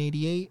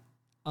 1988,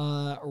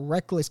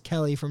 Reckless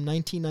Kelly from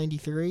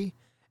 1993,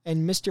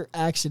 and Mr.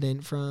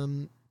 Accident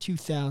from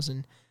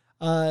 2000.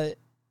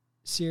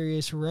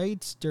 Serious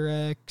writes,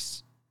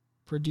 directs,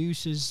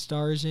 produces,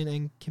 stars in,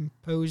 and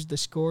composed the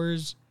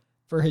scores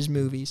for his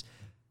movies.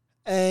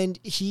 And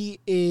he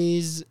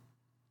is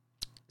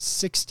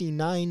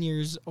 69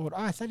 years old.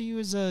 Oh, I thought he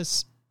was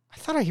I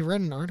thought I read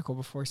an article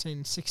before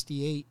saying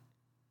 68.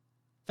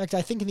 In fact,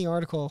 I think in the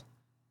article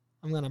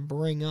I'm going to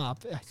bring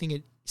up, I think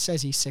it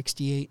says he's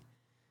 68.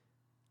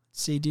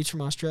 Let's see, dude's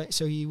from Australia.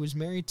 So he was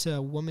married to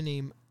a woman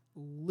named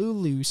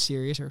Lulu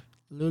Serious, or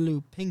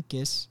Lulu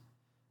Pincus.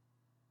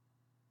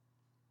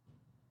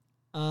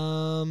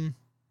 Let's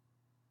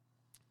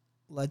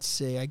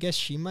see. I guess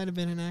she might have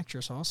been an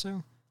actress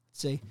also. Let's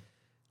see.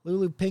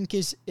 Lulu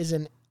Pincus is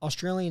an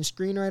Australian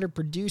screenwriter,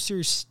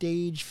 producer,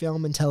 stage,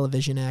 film, and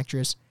television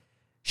actress.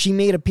 She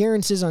made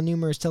appearances on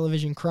numerous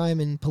television crime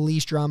and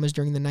police dramas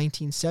during the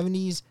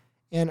 1970s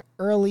and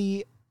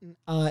early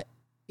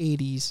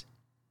 80s,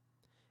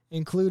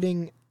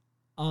 including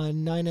a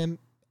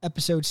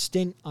 9-episode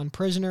stint on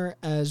Prisoner,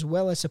 as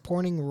well as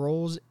supporting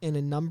roles in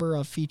a number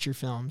of feature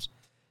films.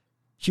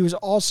 She was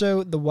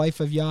also the wife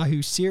of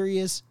Yahoo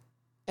Serious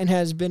and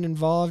has been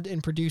involved in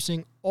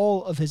producing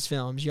all of his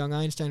films, Young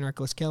Einstein,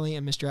 Reckless Kelly,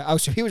 and Mr. Oh,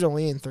 so he was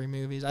only in 3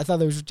 movies. I thought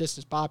those were just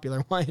as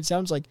popular. Why? It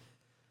sounds like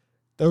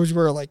those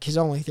were like his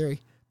only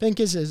 3.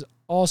 Pincus is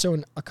also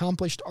an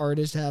accomplished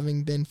artist,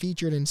 having been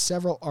featured in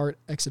several art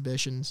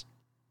exhibitions.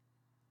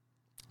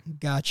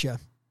 Gotcha.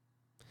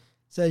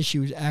 Says she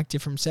was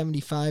active from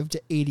 75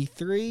 to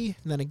 83,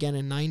 then again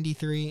in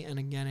 93, and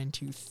again in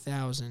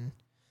 2000.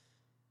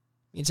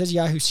 It says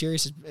Yahoo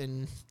Serious has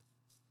been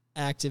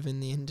active in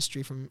the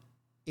industry from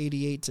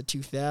 88 to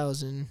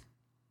 2000.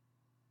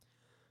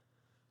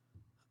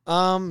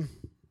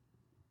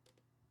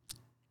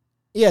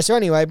 Yeah, so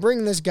anyway, I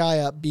bring this guy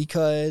up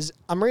because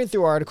I'm reading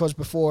through articles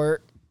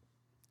before,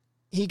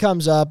 he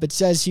comes up. It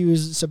says he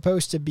was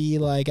supposed to be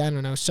like, I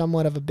don't know,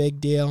 somewhat of a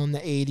big deal in the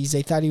 80s.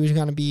 They thought he was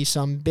going to be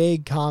some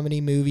big comedy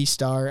movie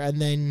star,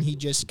 and then he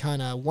just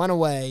kind of went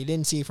away.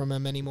 Didn't see from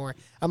him anymore.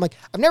 I'm like,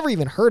 I've never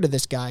even heard of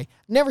this guy.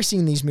 Never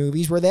seen these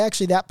movies. Were they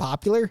actually that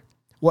popular?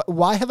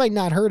 Why have I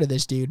not heard of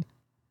this dude?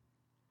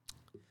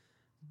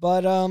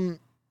 But,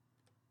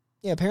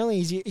 yeah,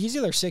 apparently he's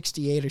either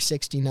 68 or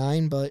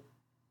 69, but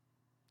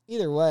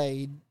either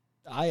way,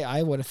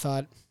 I would have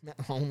thought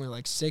only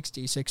like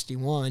 60,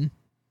 61.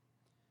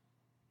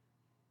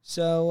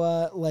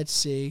 So, let's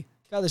see.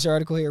 Got this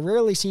article here.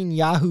 Rarely seen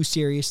Yahoo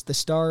Serious, the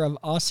star of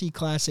Aussie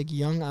classic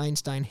Young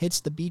Einstein,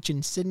 hits the beach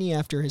in Sydney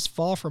after his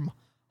fall from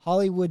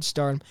Hollywood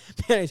stardom.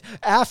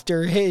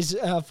 After his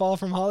fall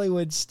from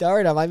Hollywood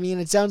stardom. I mean,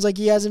 it sounds like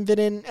he hasn't been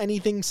in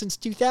anything since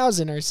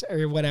 2000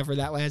 or whatever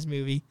that last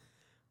movie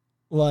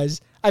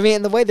was. I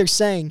mean, the way they're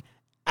saying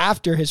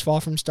after his fall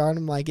from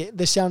stardom, like,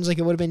 this sounds like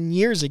it would have been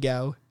years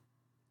ago.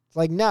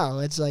 Like, no,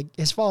 it's like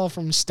his fall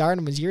from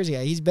stardom was years ago.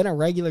 He's been a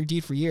regular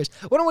dude for years.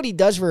 I wonder what he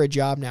does for a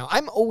job now.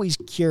 I'm always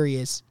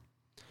curious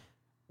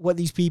what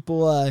these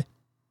people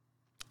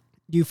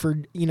do for,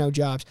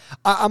 jobs.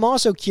 I'm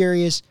also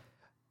curious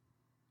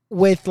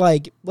with,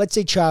 like, let's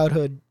say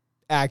childhood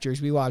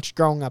actors we watched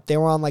growing up. They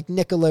were on, like,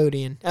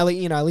 Nickelodeon. At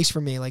least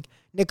for me, like,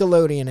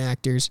 Nickelodeon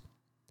actors.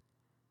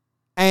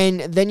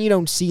 And then you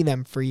don't see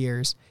them for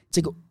years. It's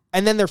like,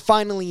 and then they're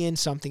finally in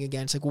something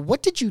again. It's like, well,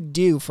 what did you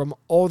do from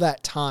all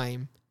that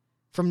time?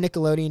 From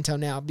Nickelodeon till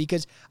now,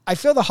 because I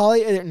feel I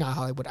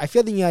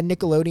feel the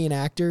Nickelodeon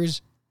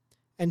actors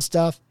and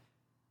stuff,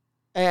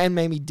 and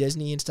maybe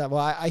Disney and stuff.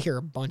 Well, I hear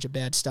a bunch of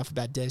bad stuff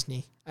about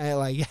Disney.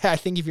 I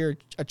think if you're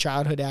a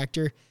childhood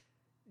actor,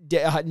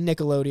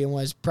 Nickelodeon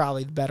was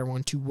probably the better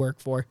one to work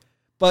for,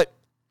 but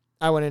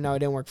I wouldn't know. It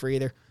didn't work for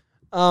either.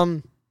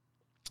 But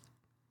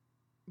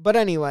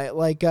anyway,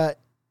 like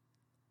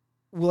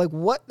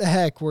what the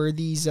heck were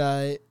these?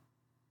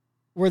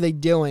 Were they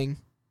doing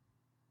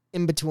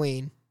in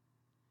between?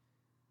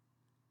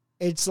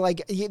 It's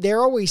like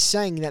they're always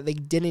saying that they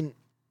didn't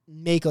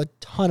make a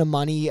ton of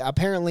money.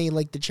 Apparently,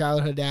 like, the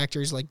childhood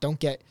actors, like, don't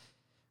get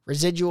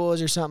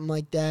residuals or something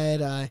like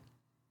that.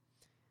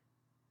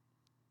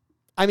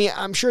 I mean,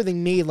 I'm sure they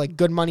made, like,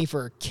 good money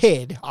for a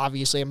kid,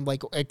 obviously. I'm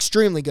like,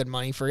 extremely good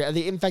money for.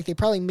 In fact, they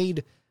probably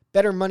made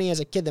better money as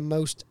a kid than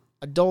most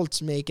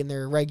adults make in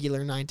their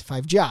regular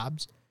 9-to-5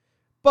 jobs.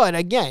 But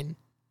again,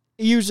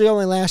 it usually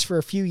only lasts for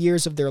a few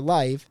years of their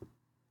life.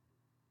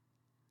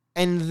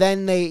 And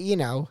then they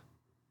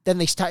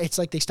start. It's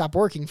like they stop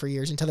working for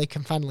years until they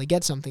can finally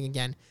get something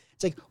again.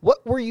 It's like,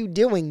 what were you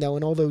doing, though,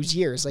 in all those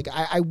years? Like,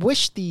 I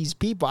wish these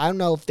people, I don't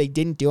know if they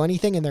didn't do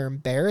anything and they're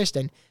embarrassed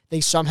and they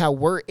somehow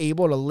were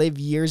able to live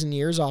years and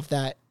years off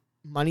that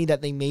money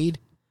that they made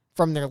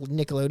from their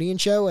Nickelodeon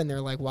show. And they're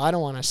like, well, I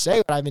don't want to say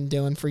what I've been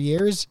doing for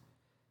years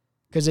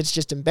because it's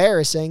just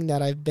embarrassing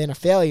that I've been a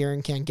failure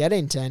and can't get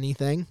into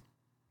anything.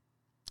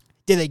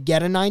 Did they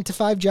get a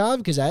 9-to-5 job?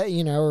 Because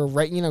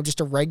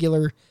just a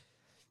regular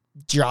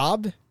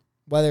job,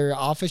 whether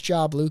office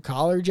job, blue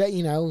collar job,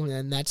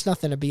 and that's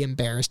nothing to be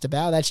embarrassed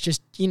about. That's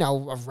just,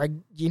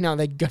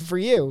 that good for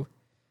you.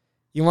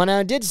 You went out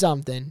and did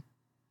something.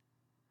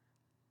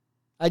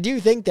 I do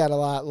think that a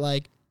lot.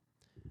 Like,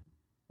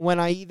 when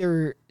I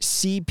either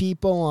see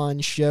people on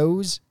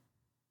shows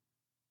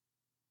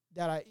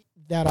that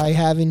I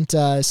haven't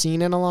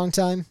seen in a long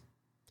time,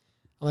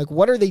 I'm like,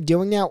 what are they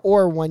doing now?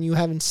 Or when you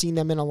haven't seen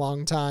them in a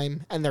long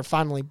time and they're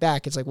finally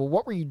back, it's like, well,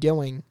 what were you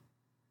doing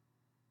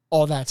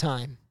all that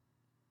time?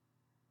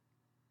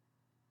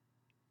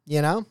 It's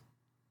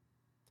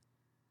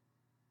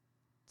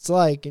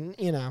like,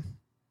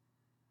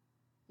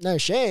 no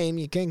shame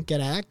you couldn't get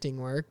acting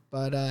work,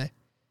 but,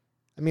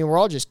 we're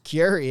all just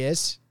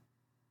curious.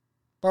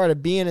 Part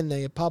of being in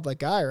the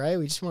public eye, right?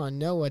 We just want to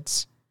know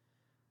what's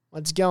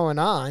going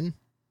on.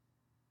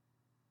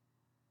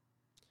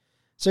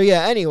 So,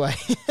 yeah, anyway,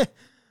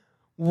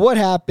 what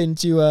happened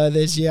to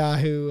this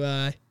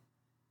Yahoo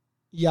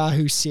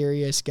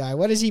Serious guy?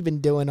 What has he been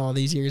doing all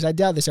these years? I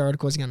doubt this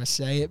article is going to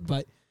say it,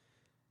 but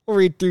we'll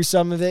read through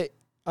some of it.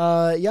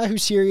 Yahoo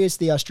Serious,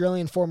 the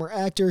Australian former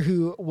actor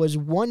who was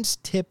once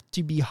tipped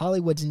to be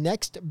Hollywood's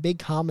next big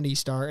comedy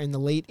star in the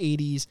late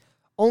 80s,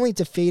 only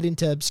to fade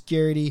into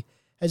obscurity,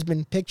 has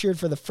been pictured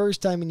for the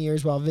first time in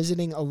years while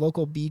visiting a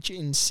local beach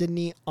in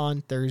Sydney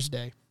on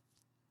Thursday.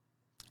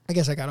 I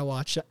guess I gotta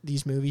watch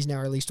these movies now,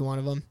 or at least one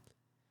of them.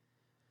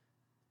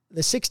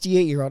 The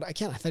 68-year-old, I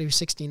thought he was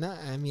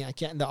 69.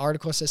 The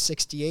article says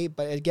 68,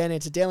 but again,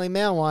 it's a Daily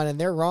Mail one, and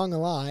they're wrong a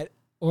lot.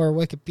 Or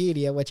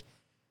Wikipedia, which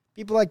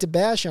people like to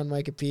bash on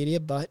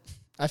Wikipedia, but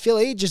I feel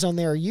ages on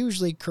there are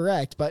usually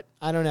correct, but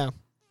I don't know.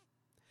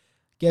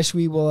 Guess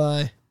we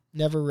will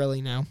never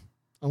really know,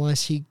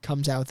 unless he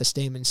comes out with a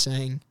statement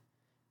saying,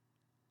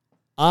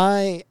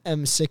 I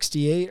am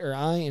 68 or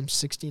I am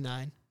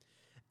 69.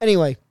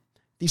 Anyway,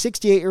 the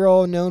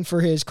 68-year-old, known for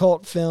his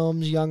cult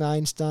films Young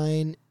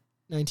Einstein,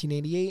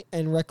 1988,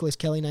 and Reckless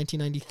Kelly,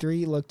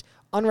 1993, looked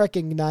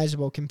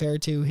unrecognizable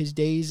compared to his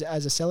days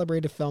as a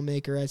celebrated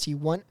filmmaker, as he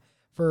went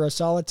for a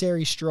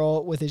solitary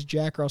stroll with his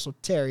Jack Russell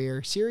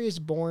Terrier.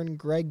 Sirius-born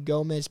Greg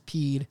Gomez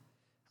peed.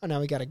 Oh, now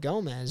we got a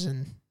Gomez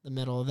in the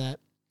middle of that.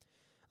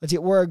 Let's see.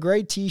 Wore a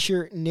gray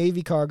t-shirt,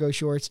 navy cargo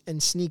shorts,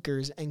 and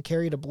sneakers, and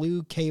carried a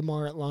blue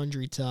Kmart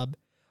laundry tub,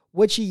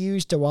 which he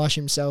used to wash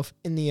himself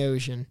in the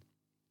ocean.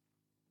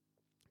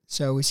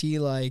 So is he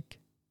like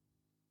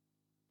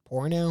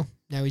porno?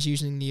 Now he's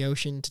using the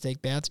ocean to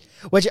take baths?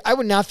 Which I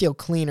would not feel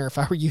cleaner if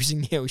I were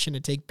using the ocean to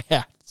take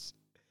baths.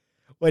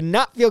 Would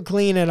not feel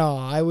clean at all.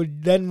 I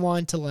would then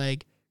want to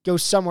like go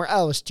somewhere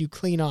else to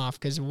clean off,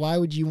 because why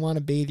would you want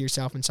to bathe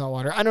yourself in salt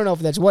water? I don't know if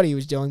that's what he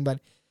was doing, but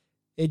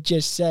it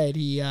just said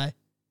he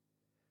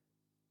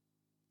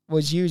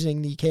was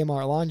using the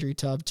Kmart laundry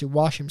tub to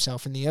wash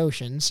himself in the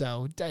ocean.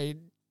 So,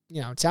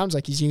 it sounds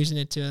like he's using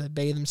it to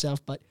bathe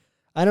himself, but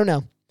I don't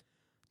know.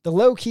 The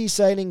low-key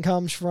sighting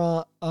comes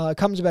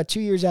about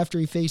 2 years after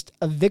he faced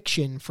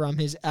eviction from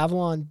his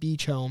Avalon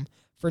Beach home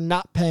for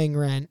not paying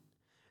rent,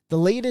 the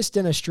latest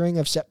in a string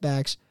of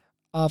setbacks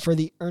for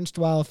the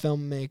erstwhile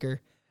filmmaker,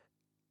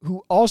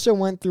 who also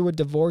went through a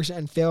divorce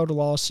and failed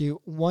lawsuit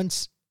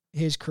once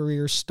his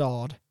career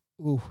stalled.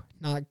 Ooh,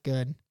 not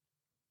good.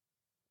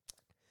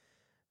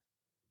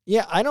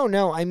 Yeah, I don't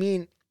know. I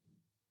mean,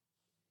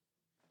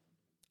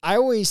 I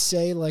always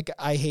say, like,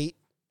 I hate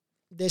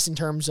this in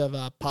terms of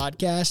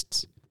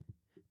podcasts.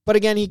 But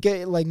again, he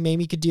could, like,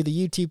 maybe he could do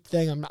the YouTube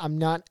thing. I'm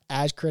not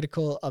as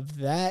critical of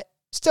that.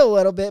 Still a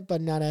little bit, but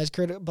not as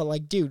critical. But,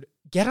 like, dude,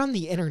 get on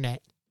the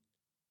internet.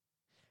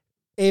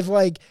 If,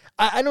 like,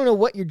 I don't know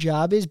what your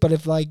job is, but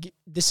if, like,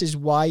 this is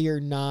why you're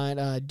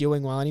not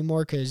doing well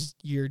anymore, because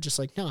you're just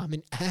like, no, I'm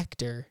an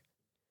actor.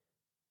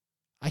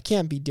 I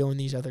can't be doing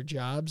these other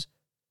jobs.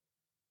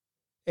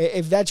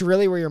 If that's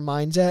really where your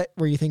mind's at,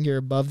 where you think you're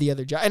above the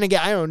other job. And again,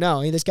 I don't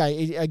know. This guy,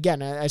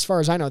 again, as far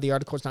as I know, the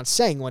article is not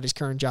saying what his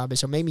current job is.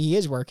 So maybe he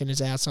is working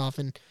his ass off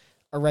in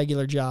a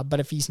regular job.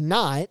 But if he's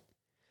not,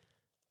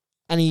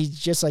 and he's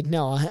just like,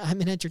 no, I'm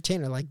an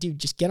entertainer. Like, dude,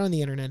 just get on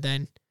the internet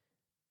then.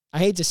 I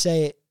hate to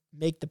say it,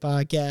 make the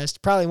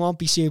podcast. Probably won't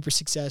be super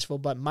successful,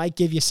 but might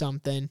give you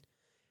something.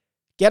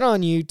 Get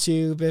on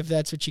YouTube if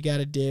that's what you got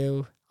to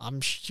do. I'm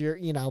sure,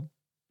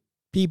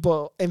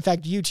 people, in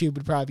fact, YouTube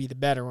would probably be the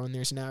better one.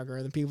 There's an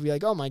algorithm. People would be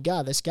like, oh my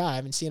God, this guy, I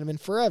haven't seen him in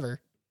forever.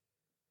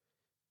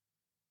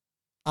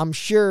 I'm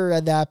sure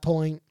at that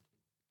point,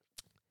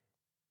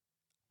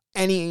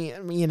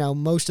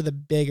 most of the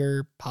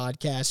bigger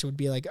podcasts would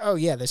be like, oh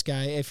yeah, this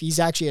guy, if he's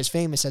actually as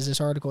famous as this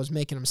article is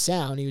making him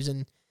sound, he was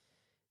in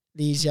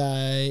these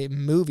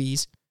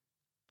movies.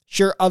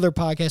 Sure, other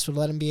podcasts would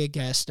let him be a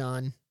guest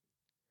on.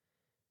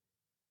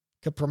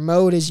 Could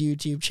promote his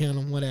YouTube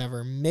channel,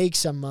 whatever, make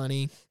some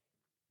money.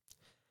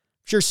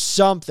 Sure,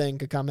 something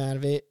could come out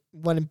of it.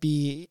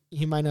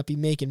 He might not be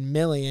making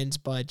millions,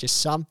 but just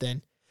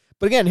something.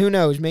 But again, who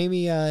knows?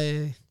 Maybe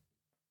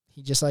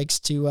he just likes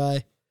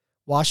to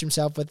wash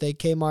himself with a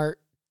Kmart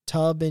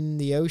tub in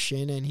the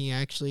ocean, and he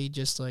actually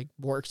just like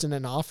works in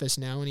an office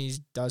now, and he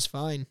does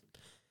fine.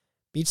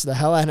 Beats the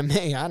hell out of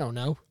me. I don't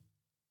know.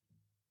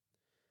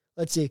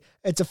 Let's see.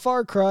 It's a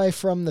far cry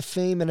from the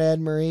fame and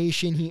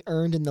admiration he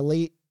earned in the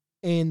late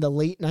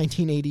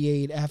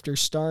 1988 after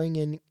starring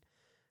in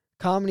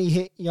comedy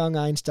hit Young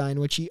Einstein,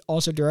 which he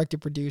also directed,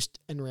 produced,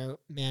 and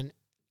wrote. Man,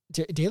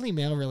 Daily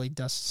Mail really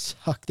does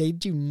suck. They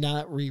do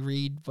not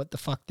reread what the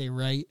fuck they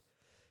write.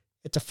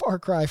 It's a far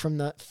cry from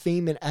the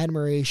fame and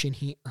admiration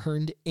he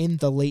earned in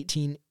the late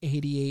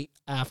 1988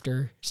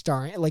 after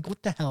starring. Like,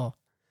 what the hell?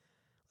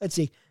 Let's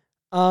see.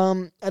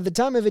 At the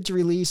time of its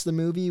release, the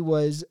movie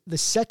was the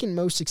second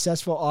most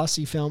successful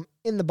Aussie film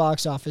in the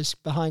box office,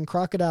 behind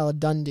Crocodile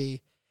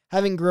Dundee,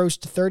 having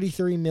grossed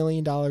 $33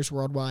 million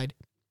worldwide.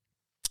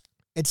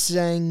 It's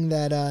saying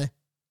that,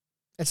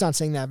 it's not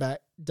saying that about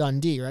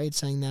Dundee, right? It's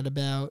saying that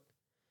about,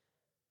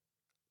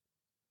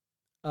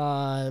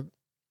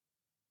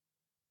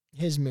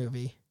 his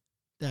movie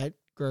that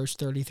grossed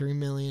 $33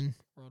 million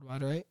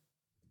worldwide, right?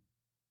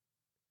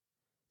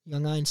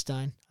 Young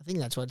Einstein. I think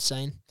that's what it's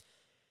saying.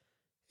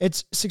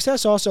 Its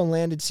success also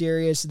landed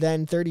Serious,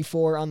 then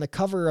 34, on the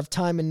cover of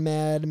Time and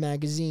Mad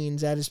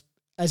magazines. As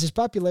his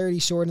popularity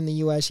soared in the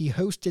U.S., he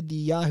hosted the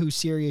Yahoo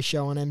Serious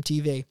show on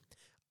MTV.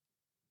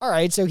 All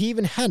right, so he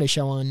even had a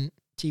show on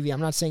TV. I'm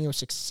not saying it was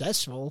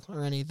successful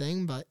or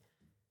anything, but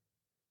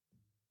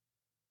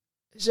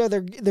so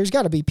there's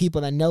got to be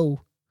people that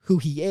know who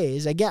he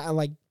is. Again,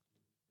 like,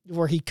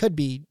 where he could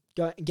be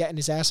getting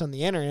his ass on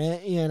the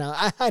internet.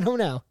 I don't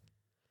know.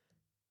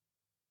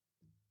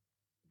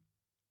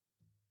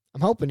 I'm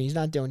hoping he's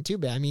not doing too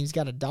bad. I mean, he's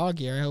got a dog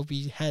here. I hope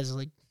he has,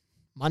 like,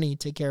 money to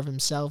take care of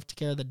himself, take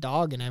care of the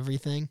dog and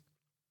everything.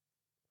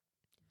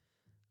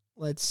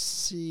 Let's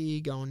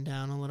see, going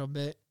down a little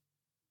bit.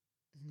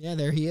 Yeah,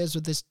 there he is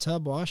with this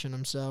tub washing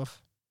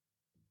himself.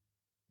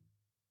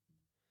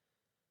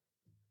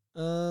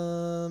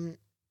 This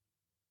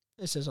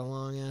is a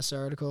long-ass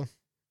article.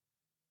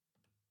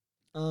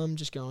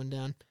 Just going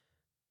down.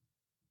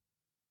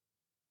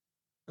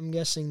 I'm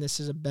guessing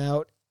this is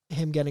about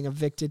him getting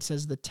evicted. It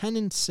says the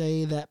tenants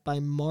say that by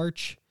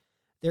March,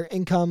 their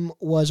income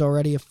was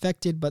already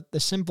affected, but the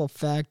simple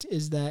fact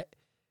is that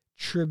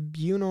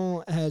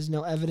tribunal has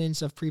no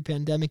evidence of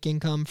pre-pandemic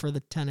income for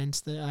the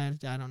tenants. That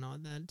I don't know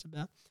what that's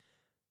about.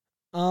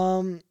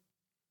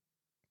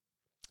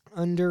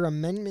 Under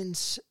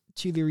amendments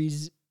to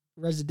the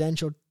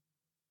Residential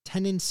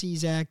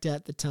Tenancies Act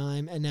at the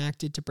time,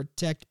 enacted to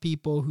protect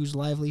people whose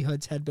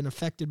livelihoods had been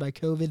affected by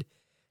COVID,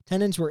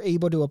 tenants were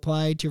able to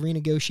apply to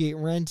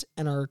renegotiate rent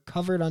and are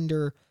covered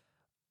under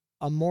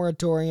a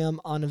moratorium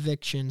on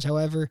evictions.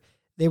 However,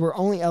 they were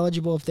only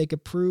eligible if they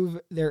could prove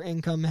their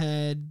income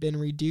had been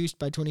reduced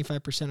by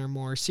 25% or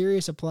more.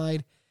 Serious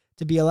applied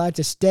to be allowed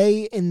to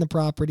stay in the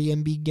property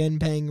and begin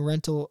paying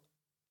rental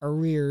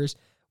arrears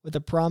with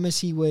a promise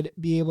he would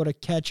be able to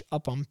catch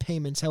up on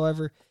payments.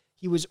 However,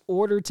 he was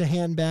ordered to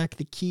hand back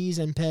the keys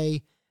and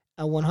pay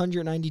a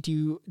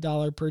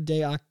 $192 per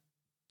day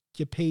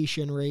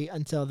occupation rate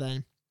until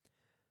then.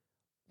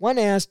 When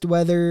asked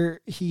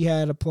whether he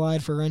had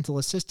applied for rental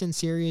assistance,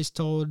 Serious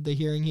told the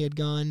hearing he had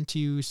gone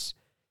to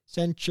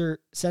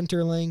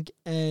Centerlink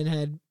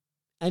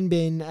and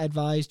been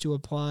advised to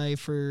apply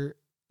for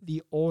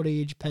the old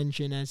age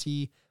pension as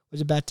he was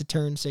about to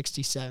turn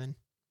 67.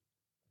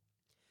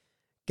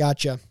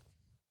 Gotcha.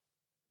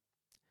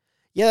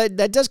 Yeah,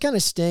 that does kind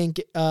of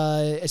stink,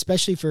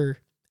 especially for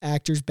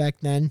actors back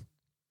then.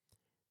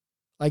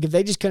 Like, if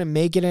they just couldn't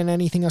make it in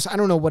anything else. I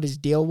don't know what his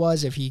deal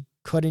was, if he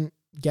couldn't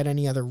get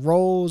any other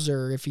roles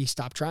or if he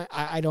stopped trying.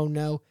 I don't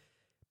know.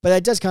 But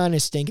that does kind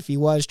of stink if he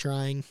was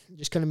trying.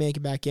 Just couldn't make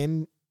it back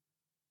in.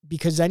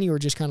 Because then you were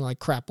just kind of like,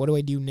 crap, what do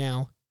I do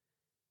now?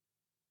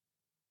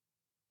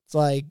 It's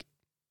like,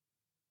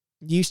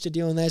 used to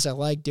doing this. I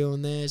like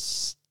doing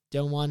this.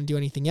 Don't want to do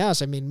anything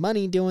else. I made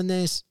money doing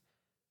this.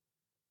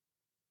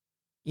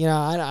 You know,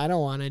 I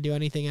don't want to do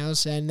anything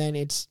else. And then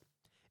it's,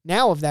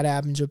 now if that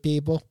happens with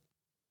people,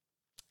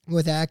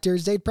 with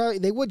actors,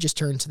 they would just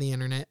turn to the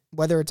internet.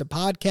 Whether it's a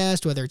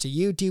podcast, whether it's a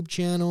YouTube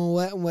channel,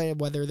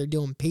 whether they're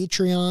doing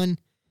Patreon.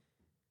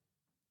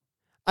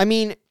 I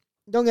mean,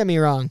 don't get me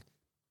wrong.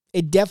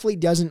 It definitely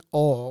doesn't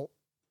all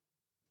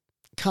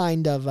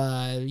kind of,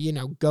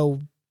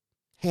 go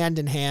hand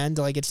in hand.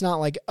 Like, it's not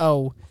like,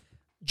 oh,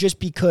 just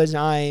because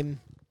I'm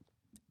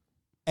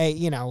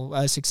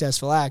a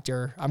successful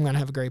actor, I'm going to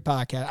have a great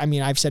podcast. I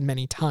mean, I've said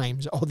many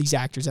times, all these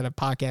actors that have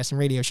podcasts and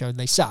radio shows,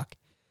 they suck.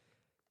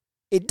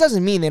 It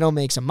doesn't mean they don't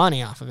make some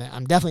money off of it.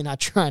 I'm definitely not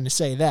trying to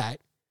say that.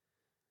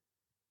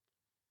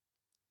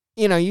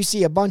 You know, you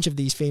see a bunch of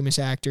these famous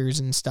actors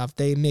and stuff,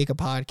 they make a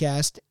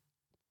podcast,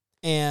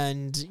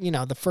 and,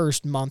 the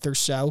first month or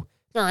so,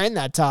 they're in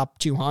that top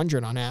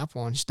 200 on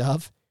Apple and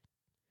stuff.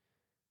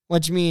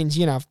 Which means,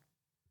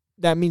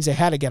 that means they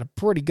had to get a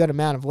pretty good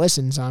amount of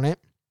listens on it.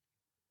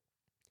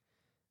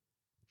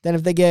 Then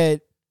if they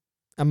get,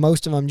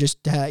 most of them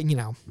just, have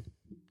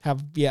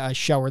a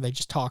show where they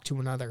just talk to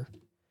another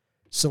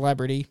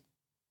celebrity.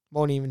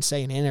 Won't even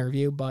say an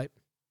interview, but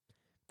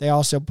they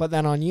also put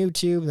that on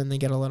YouTube, then they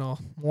get a little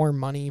more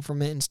money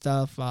from it and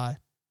stuff. But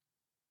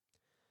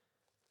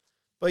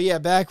yeah,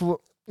 back, from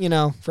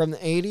the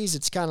 80s,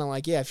 it's kind of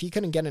like, yeah, if you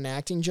couldn't get an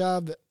acting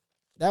job,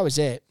 that was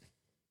it.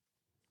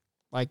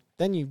 Like,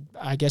 then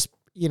I guess,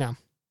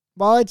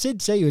 well, it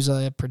did say he was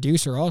a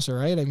producer also,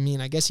 right? I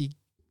mean, I guess he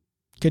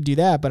could do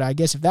that, but I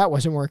guess if that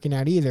wasn't working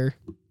out either,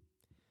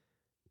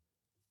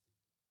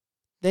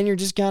 then you're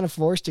just kind of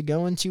forced to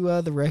go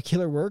into the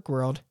regular work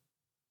world.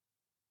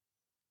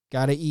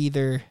 Got to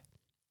either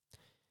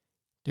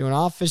do an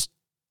office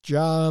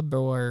job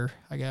or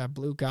I got a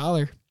blue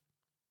collar.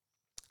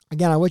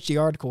 Again, I wish the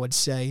article would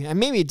say, and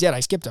maybe it did. I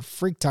skipped a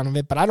freak ton of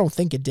it, but I don't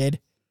think it did.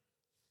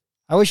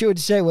 I wish it would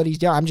say what he's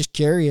doing. I'm just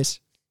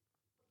curious.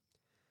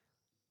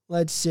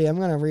 Let's see. I'm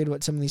going to read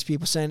what some of these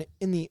people said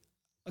in the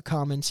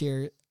comments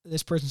here.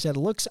 This person said,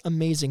 looks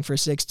amazing for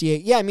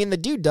 68. Yeah, I mean, the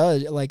dude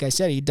does. Like I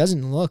said, he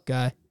doesn't look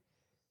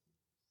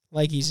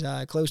like he's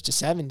close to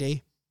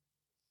 70.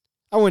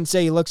 I wouldn't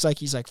say he looks like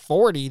he's like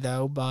 40,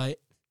 though, but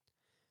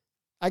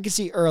I could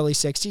see early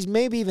 60s,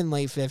 maybe even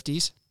late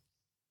 50s.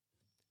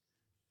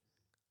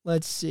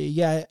 Let's see.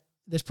 Yeah,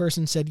 this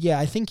person said, yeah,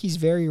 I think he's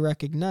very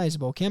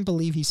recognizable. Can't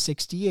believe he's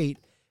 68.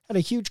 Had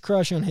a huge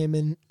crush on him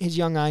in his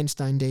young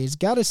Einstein days.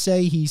 Gotta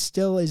say, he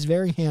still is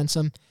very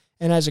handsome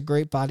and has a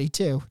great body,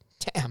 too.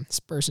 Damn,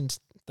 this person's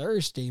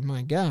thirsty.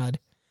 My God.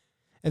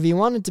 If he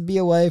wanted to be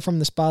away from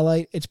the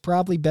spotlight, it's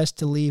probably best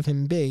to leave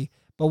him be.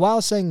 But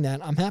while saying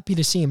that, I'm happy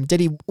to see him. Did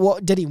he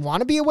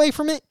want to be away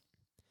from it?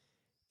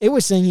 It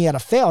was saying he had a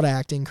failed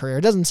acting career.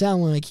 It doesn't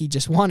sound like he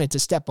just wanted to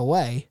step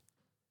away.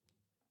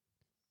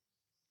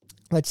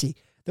 Let's see.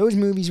 Those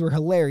movies were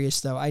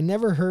hilarious, though. I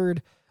never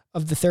heard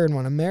of the third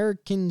one.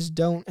 Americans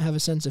don't have a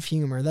sense of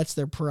humor. That's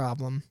their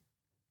problem.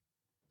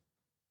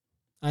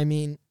 I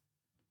mean,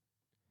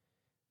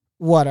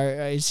 what?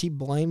 Is he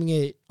blaming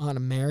it on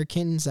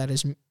Americans that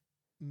his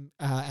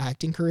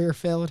acting career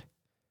failed?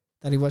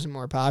 That he wasn't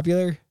more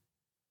popular?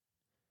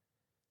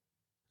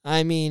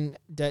 I mean,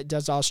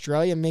 does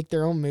Australia make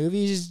their own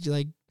movies?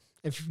 Like,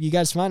 if you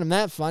guys find them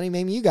that funny,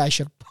 maybe you guys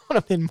should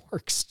put them in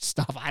more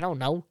stuff. I don't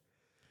know.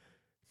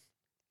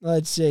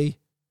 Let's see.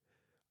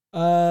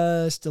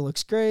 Still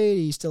looks great.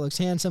 He still looks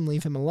handsome.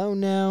 Leave him alone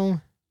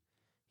now.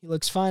 He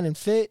looks fine and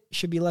fit.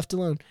 Should be left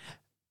alone.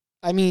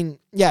 I mean,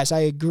 yes, I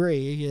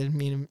agree. I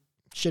mean,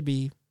 should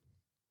be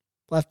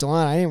left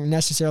alone. I didn't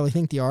necessarily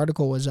think the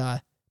article was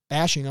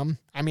bashing him.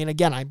 I mean,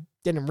 again, I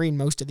didn't read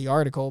most of the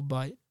article,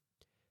 but it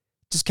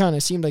just kind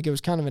of seemed like it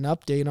was kind of an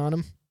update on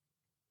him.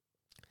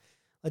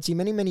 Let's see,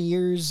 many, many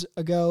years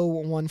ago,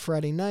 one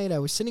Friday night, I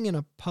was sitting in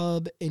a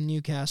pub in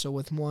Newcastle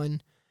with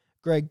one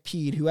Greg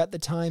Peed, who at the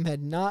time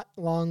had not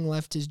long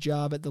left his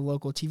job at the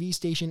local TV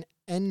station,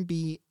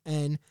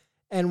 NBN,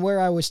 and where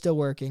I was still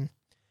working.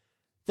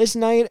 This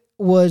night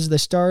was the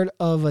start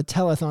of a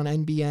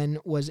telethon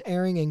NBN was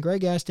airing, and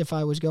Greg asked if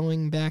I was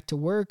going back to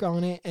work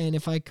on it and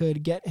if I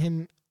could get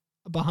him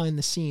behind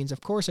the scenes. Of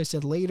course, I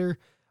said later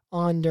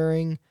on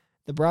during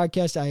the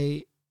broadcast,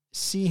 I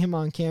see him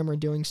on camera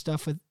doing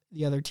stuff with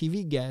the other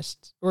TV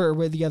guests, or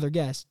with the other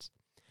guests.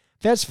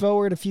 Fast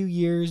forward a few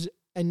years,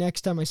 and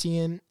next time I see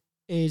him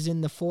is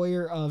in the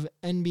foyer of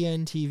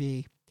NBN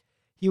TV.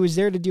 He was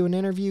there to do an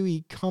interview.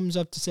 He comes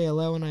up to say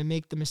hello, and I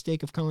make the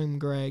mistake of calling him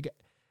Greg,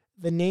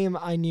 the name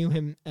I knew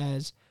him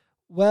as.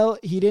 Well,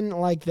 he didn't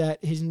like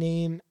that. His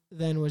name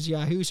then was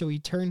Yahoo, so he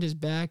turned his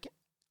back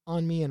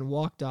on me and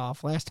walked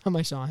off. Last time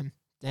I saw him.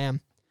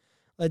 Damn.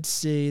 Let's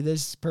see.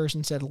 This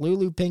person said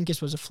Lulu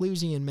Pincus was a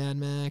floozy in Mad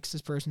Max.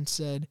 This person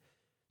said,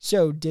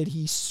 so did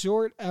he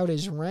sort out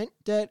his rent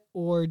debt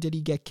or did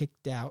he get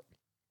kicked out?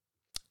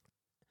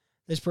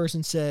 This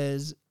person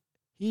says,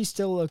 he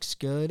still looks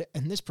good.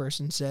 And this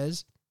person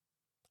says,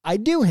 I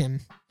do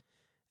him.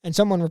 And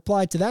someone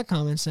replied to that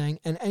comment saying,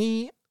 and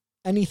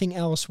anything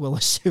else we'll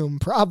assume,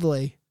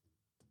 probably.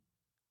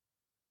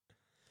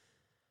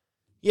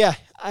 Yeah,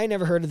 I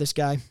never heard of this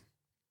guy.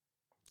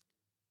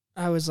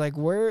 I was like,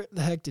 where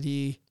the heck did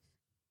he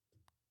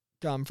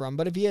come from?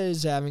 But if he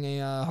is having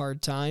a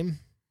hard time,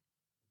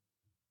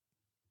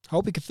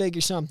 hope he could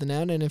figure something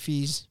out. And if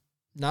he's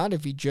not,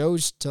 if he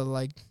chose to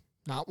like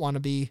not want to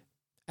be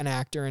an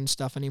actor and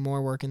stuff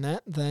anymore working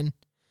that, then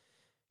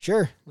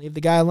sure, leave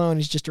the guy alone.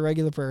 He's just a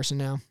regular person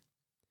now.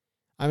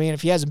 I mean,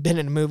 if he hasn't been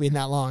in a movie in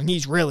that long,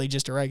 he's really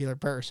just a regular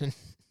person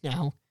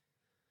now.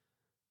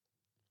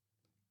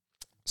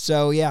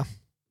 So, yeah.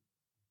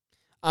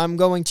 I'm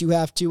going to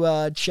have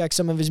to check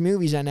some of his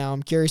movies out now.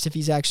 I'm curious if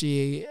he's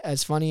actually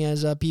as funny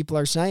as people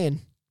are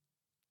saying.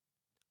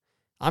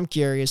 I'm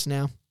curious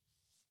now.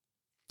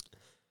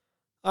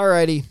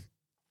 Alrighty.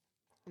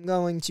 I'm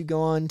going to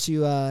go on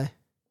to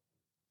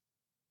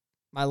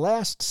my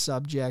last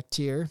subject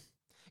here.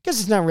 I guess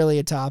it's not really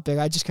a topic.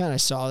 I just kind of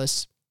saw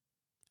this.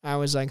 I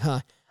was like,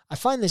 I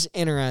find this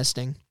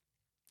interesting.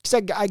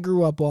 Because I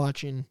grew up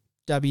watching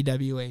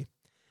WWE.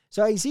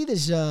 So I see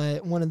this,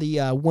 one of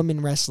the women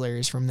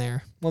wrestlers from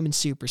there, women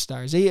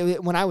superstars.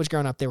 When I was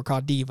growing up, they were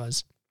called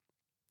divas.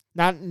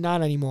 Not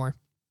anymore.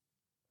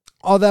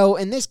 Although,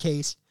 in this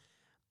case,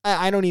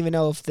 I don't even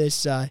know if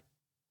this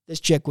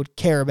chick would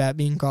care about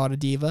being called a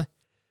diva.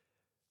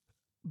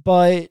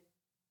 But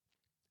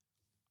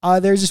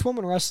there's this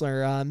woman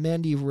wrestler,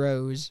 Mandy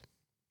Rose,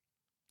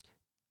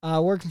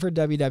 working for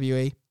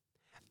WWE.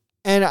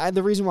 And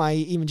the reason why I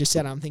even just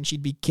said I don't think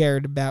she'd be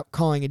cared about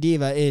calling a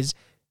diva is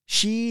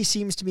she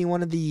seems to be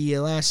one of the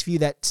last few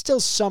that still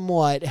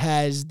somewhat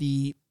has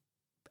the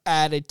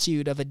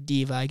attitude of a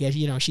diva. I guess,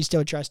 she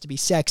still tries to be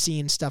sexy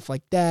and stuff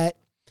like that.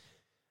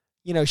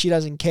 She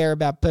doesn't care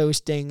about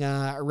posting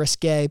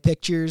risque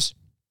pictures.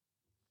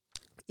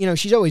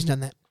 She's always done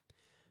that.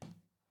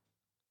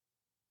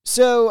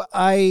 So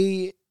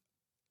I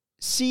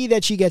see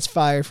that she gets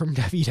fired from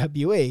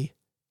WWE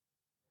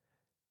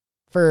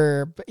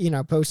for,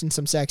 posting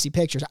some sexy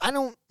pictures. I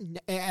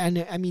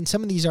mean,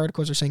 some of these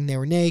articles are saying they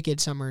were naked.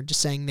 Some are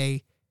just saying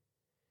they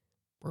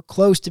were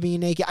close to being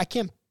naked. I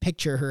can't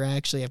picture her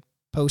actually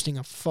posting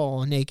a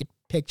full naked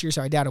picture,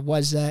 so I doubt it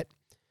was that.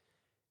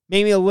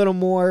 Maybe a little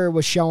more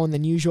was shown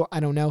than usual. I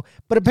don't know.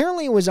 But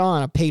apparently it was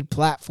on a paid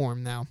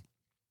platform, though.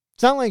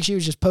 It's not like she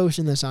was just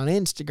posting this on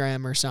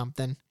Instagram or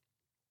something.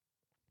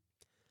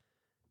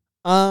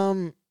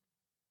 So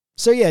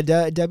yeah,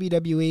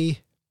 WWE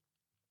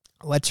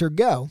lets her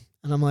go.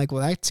 And I'm like,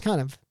 well, that's kind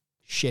of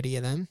shitty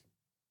of them.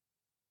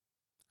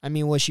 I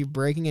mean, was she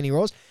breaking any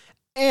rules?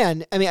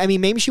 And, I mean,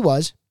 maybe she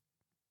was.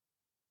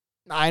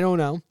 I don't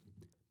know.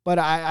 But,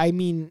 I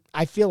mean,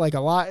 I feel like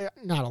not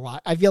a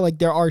lot. I feel like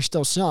there are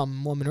still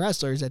some women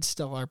wrestlers that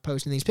still are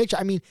posting these pictures.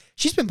 I mean,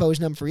 she's been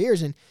posting them for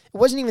years, and it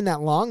wasn't even that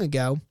long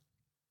ago.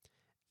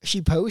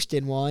 She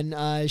posted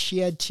one. She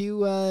had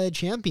 2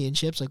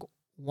 championships, like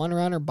one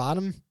around her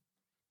bottom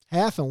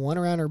half and one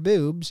around her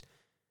boobs.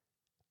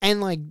 And,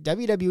 like,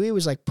 WWE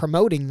was, like,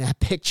 promoting that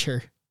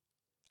picture.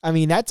 I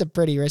mean, that's a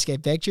pretty risque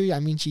picture. I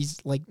mean, she's,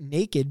 like,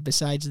 naked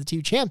besides the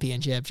 2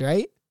 championships,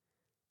 right?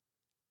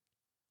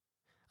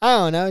 I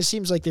don't know. It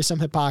seems like there's some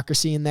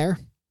hypocrisy in there.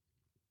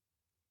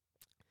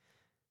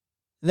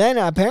 Then,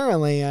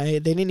 apparently, they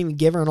didn't even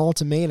give her an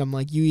ultimatum.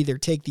 Like, you either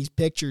take these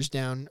pictures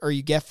down or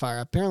you get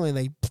fired. Apparently,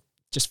 they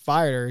just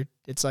fired her.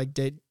 It's like,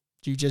 did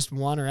you just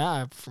want her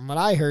out? From what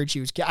I heard, she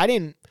was...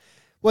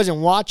 wasn't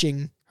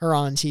watching her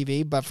on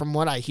TV, but from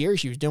what I hear,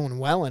 she was doing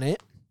well in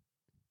it.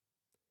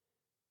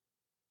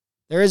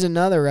 There is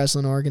another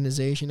wrestling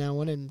organization. I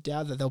wouldn't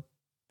doubt that they'll,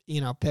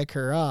 pick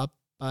her up.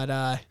 But,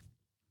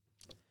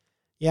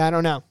 yeah, I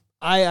don't know.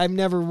 I've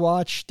never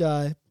watched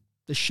the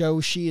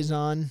show she is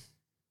on.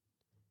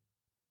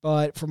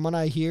 But from what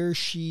I hear,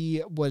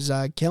 she was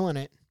killing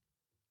it.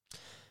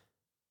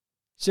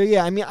 So,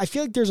 yeah, I mean, I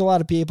feel like there's a lot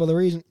of people. The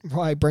reason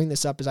why I bring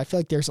this up is I feel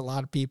like there's a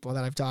lot of people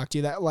that I've talked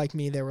to that, like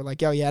me, they were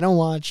like, oh, yeah, I don't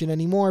watch it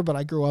anymore, but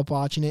I grew up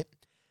watching it.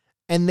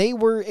 And they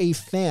were a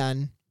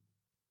fan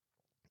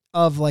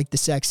of, like, the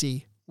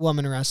sexy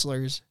woman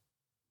wrestlers.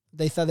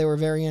 They thought they were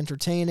very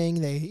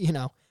entertaining. They,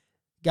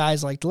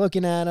 guys liked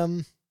looking at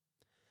them.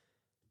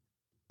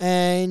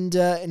 And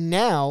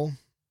now,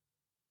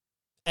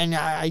 and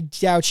I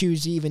doubt she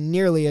was even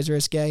nearly as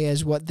risque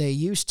as what they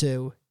used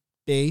to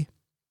be.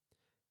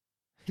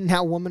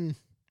 Now women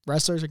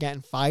wrestlers are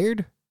getting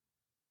fired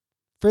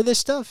for this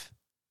stuff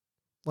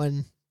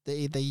when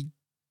they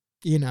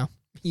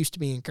used to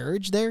be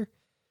encouraged there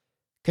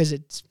because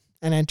it's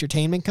an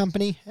entertainment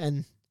company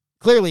and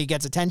clearly it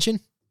gets attention.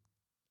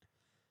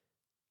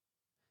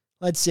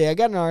 Let's see. I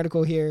got an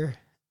article here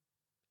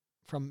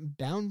from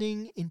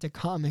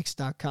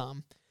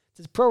boundingintocomics.com. It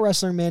says pro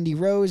wrestler Mandy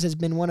Rose has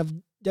been one of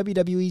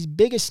WWE's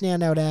biggest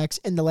standout acts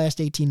in the last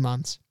 18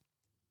 months.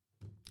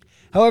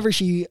 However,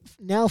 she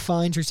now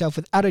finds herself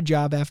without a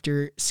job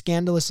after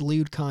scandalous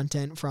lewd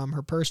content from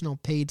her personal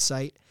paid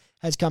site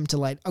has come to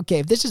light. Okay,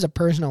 if this is a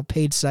personal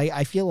paid site,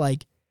 I feel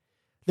like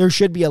there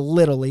should be a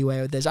little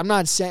leeway with this. I'm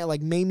not saying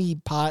like maybe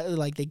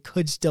like they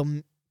could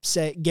still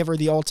give her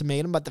the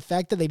ultimatum, but the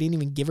fact that they didn't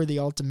even give her the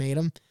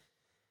ultimatum,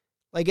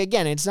 like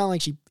again, it's not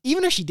like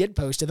even if she did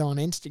post it on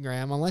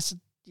Instagram, unless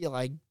you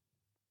like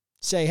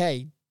say,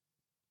 hey,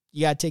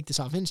 you gotta take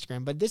this off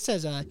Instagram. But this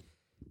has a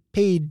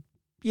paid,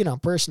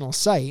 personal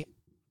site.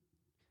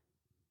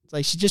 It's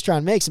like she's just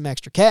trying to make some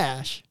extra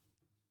cash.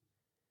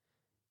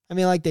 I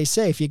mean, like they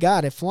say, if you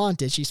got it,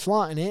 flaunt it. She's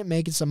flaunting it,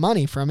 making some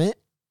money from it.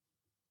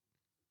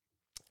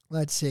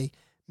 Let's see.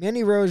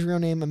 Mandy Rose, real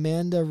name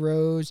Amanda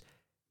Rose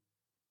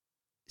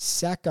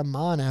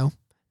Sacamano.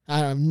 I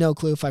have no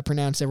clue if I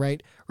pronounced it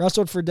right.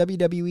 Wrestled for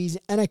WWE's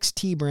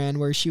NXT brand,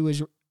 where she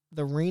was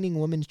the reigning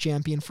women's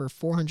champion for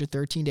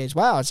 413 days.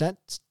 Wow, it's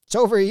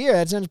over a year.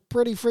 That sounds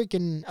pretty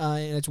freaking,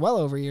 and it's well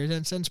over a year.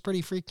 That sounds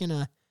pretty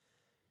freaking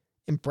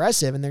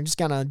impressive, and they're just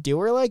going to do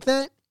her like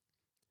that?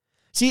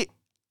 See,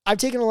 I've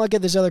taken a look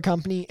at this other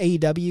company,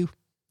 AEW,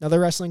 another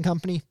wrestling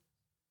company.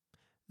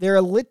 They're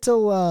a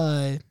little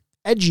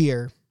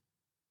edgier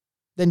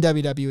than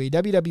WWE.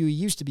 WWE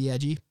used to be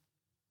edgy,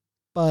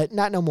 but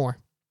not no more.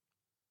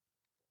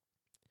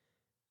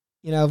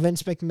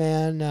 Vince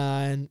McMahon,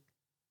 I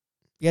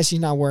guess he's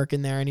not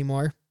working there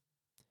anymore.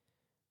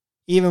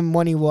 Even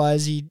when he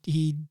was,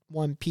 he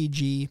won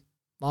PG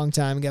long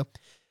time ago.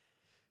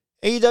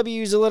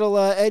 AEW is a little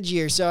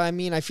edgier, so I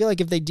mean, I feel like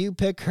if they do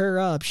pick her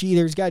up, she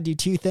either's got to do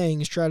two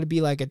things: try to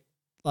be like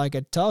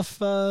a tough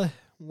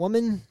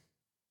woman,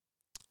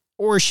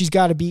 or she's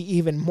got to be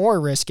even more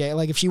risque.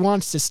 Like if she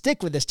wants to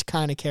stick with this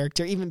kind of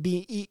character,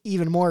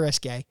 even more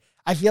risque.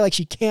 I feel like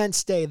she can't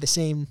stay the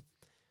same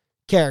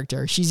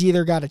character. She's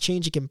either got to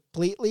change it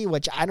completely,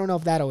 which I don't know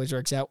if that always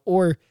works out,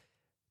 or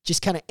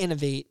just kind of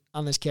innovate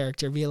on this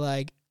character. Be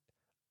like,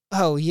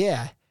 oh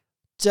yeah,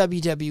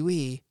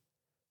 WWE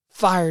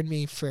fired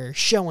me for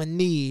showing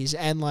these,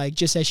 and like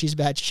just as she's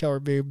about to show her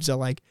boobs, they'll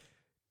like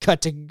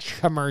cut to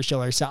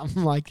commercial or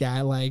something like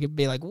that. Like it'd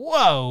be like,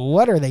 whoa,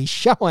 what are they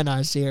showing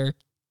us here?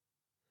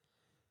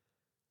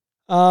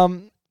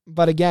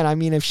 But again, I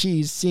mean, if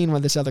she's seen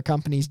what this other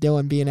company's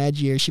doing, being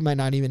edgier, she might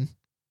not even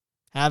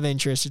have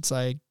interest. It's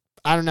like,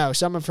 I don't know.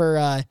 Some of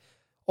her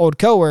old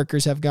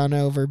coworkers have gone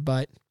over,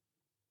 but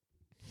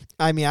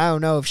I mean, I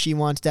don't know if she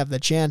wants to have the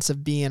chance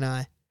of being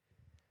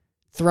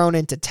thrown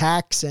into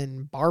tacks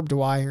and barbed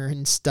wire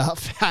and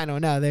stuff. I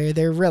don't know.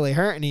 They're really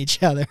hurting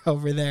each other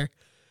over there,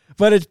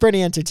 but it's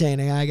pretty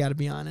entertaining. I got to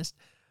be honest.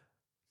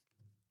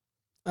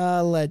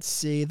 Let's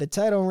see. The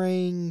title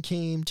reign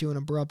came to an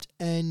abrupt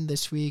end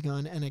this week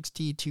on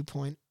NXT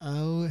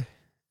 2.0.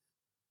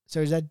 So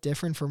is that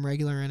different from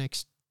regular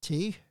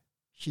NXT?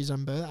 She's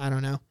on both. I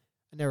don't know.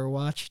 I never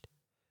watched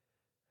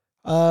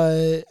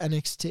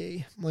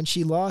NXT. When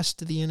she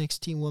lost the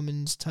NXT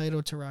Women's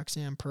title to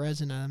Roxanne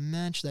Perez in a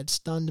match that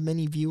stunned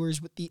many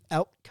viewers with the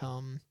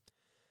outcome.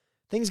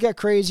 Things got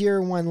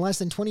crazier when less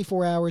than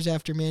 24 hours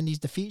after Mandy's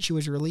defeat, she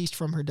was released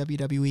from her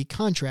WWE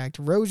contract.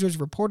 Rose was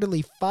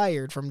reportedly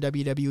fired from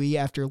WWE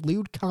after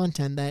lewd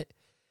content that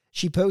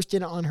she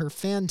posted on her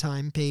fan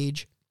time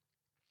page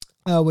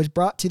was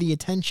brought to the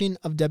attention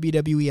of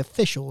WWE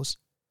officials.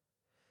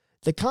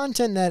 The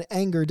content that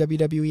angered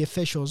WWE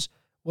officials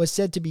was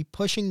said to be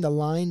pushing the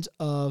lines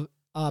of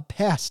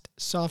past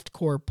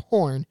softcore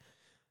porn.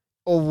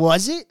 Or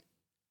was it?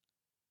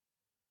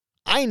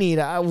 I need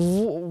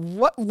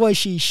what was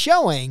she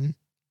showing?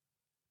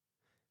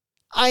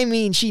 I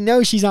mean, she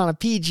knows she's on a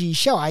PG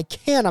show. I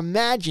can't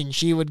imagine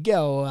she would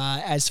go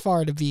as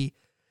far to be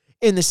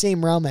in the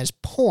same realm as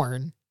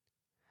porn.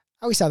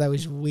 I always thought that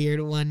was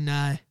weird when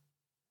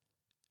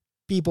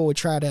people would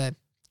try to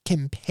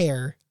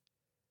compare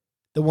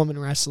the women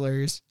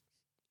wrestlers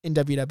in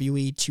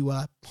WWE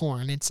to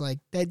porn. It's like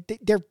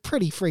they're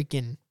pretty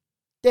freaking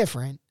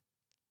different.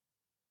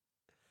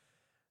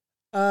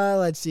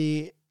 Let's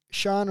see.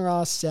 Sean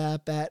Ross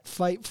Sapp at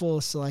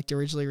Fightful Select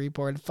originally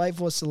reported,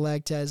 Fightful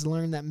Select has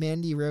learned that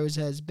Mandy Rose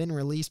has been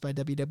released by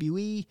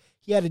WWE.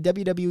 He had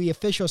WWE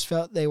officials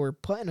felt they were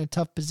put in a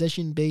tough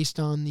position based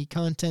on the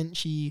content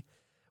she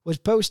was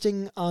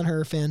posting on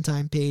her fan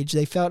time page.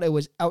 They felt it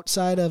was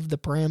outside of the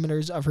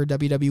parameters of her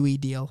WWE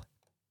deal.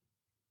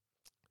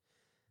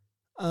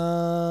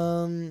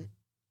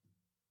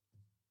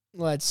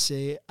 Let's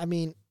see. I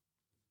mean,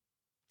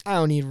 I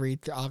don't need to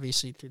read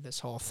obviously through this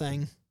whole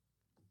thing.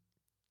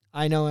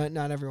 I know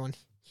not everyone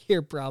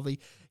here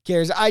probably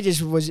cares. I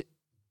just was,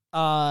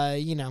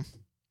 wanted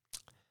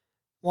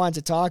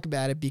to talk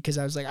about it because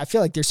I was like, I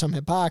feel like there's some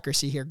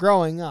hypocrisy here.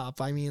 Growing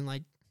up, I mean,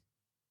 like,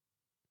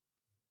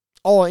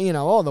 all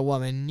the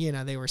women,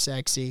 they were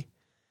sexy.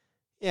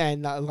 Yeah,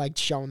 and like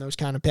showing those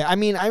kind of I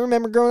mean, I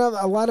remember growing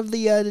up, a lot of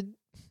the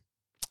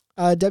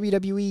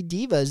WWE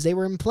divas, they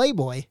were in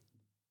Playboy.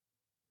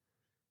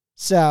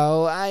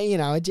 So,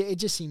 it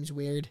just seems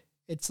weird.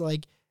 It's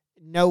like,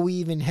 no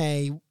even,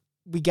 hey,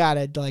 we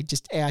gotta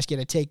just ask you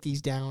to take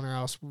these down or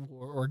else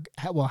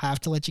we'll have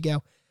to let you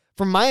go.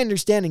 From my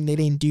understanding, they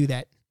didn't do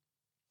that.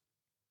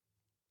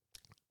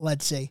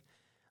 Let's see.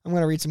 I'm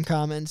going to read some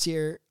comments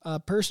here.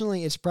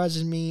 Personally, it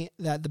surprises me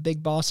that the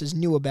big bosses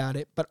knew about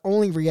it, but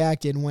only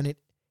reacted when it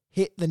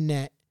hit the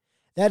net.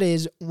 That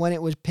is, when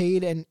it was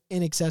paid and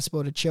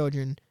inaccessible to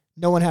children.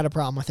 No one had a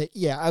problem with it.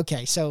 Yeah,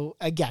 okay. So,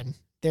 again,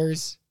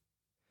 that's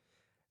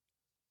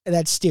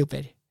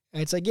stupid.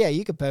 It's like, yeah,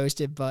 you could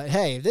post it, but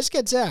hey, if this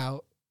gets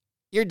out,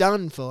 you're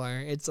done for.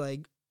 It's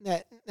like,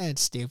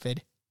 that's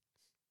stupid.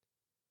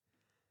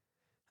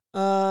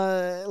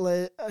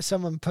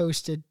 Someone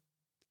posted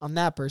on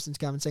that person's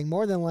comment saying,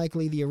 more than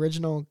likely the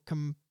original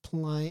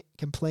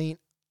complaint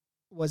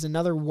was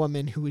another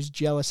woman who was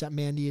jealous that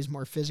Mandy is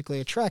more physically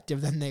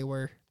attractive than they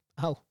were.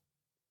 Oh.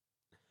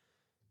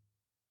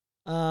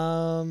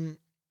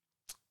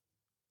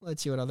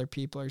 Let's see what other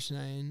people are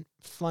saying.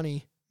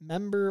 Funny.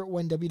 Remember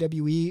when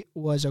WWE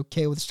was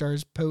okay with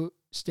stars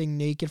posting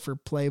naked for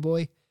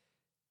Playboy?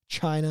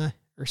 China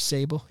or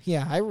Sable.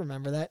 Yeah, I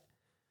remember that.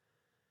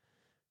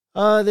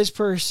 This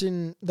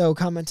person, though,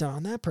 commented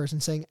on that person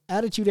saying,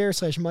 Attitude Era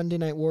 / Monday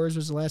Night Wars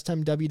was the last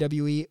time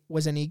WWE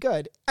was any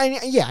good.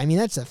 I mean,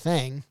 that's the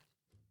thing.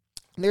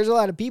 There's a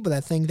lot of people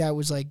that think that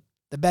was like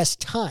the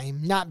best time,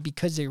 not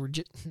because they were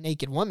just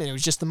naked women. It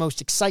was just the most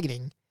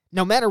exciting.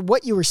 No matter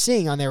what you were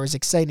seeing on there was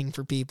exciting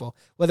for people,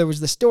 whether it was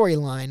the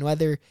storyline,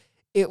 whether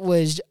it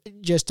was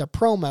just a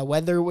promo,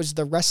 whether it was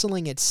the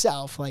wrestling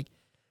itself,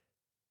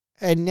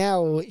 and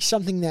now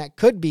something that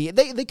could be,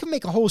 they could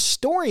make a whole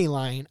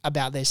storyline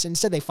about this.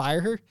 Instead, they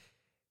fire her.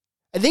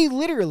 They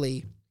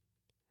literally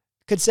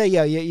could say,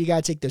 yo, you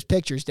got to take those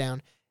pictures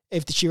down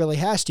if she really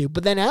has to.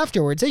 But then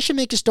afterwards, they should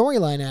make a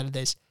storyline out of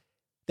this.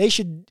 They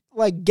should,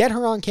 get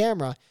her on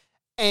camera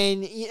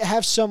and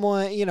have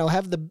someone,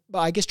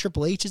 I guess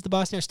Triple H is the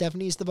boss now,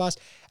 Stephanie is the boss.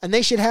 And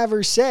they should have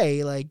her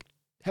say,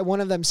 have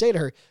one of them say to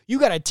her, you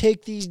got to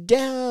take these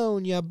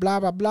down, blah,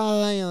 blah,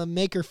 blah,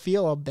 make her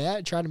feel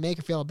bad, try to make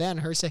her feel bad,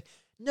 and her say,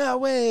 no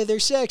way, they're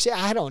sexy.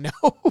 I don't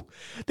know.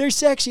 They're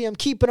sexy, I'm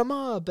keeping them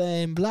up,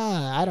 and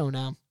blah, I don't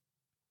know.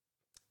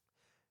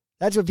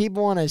 That's what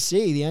people want to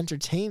see, the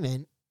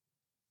entertainment.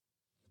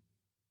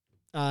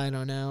 I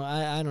don't know.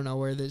 I don't know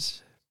where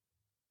this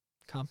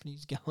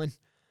company's going.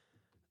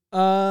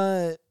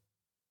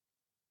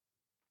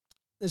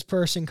 This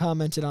person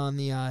commented on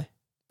the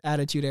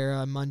Attitude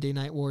Era Monday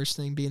Night Wars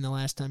thing being the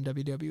last time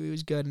WWE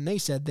was good, and they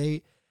said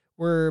they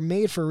were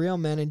made for real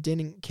men and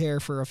didn't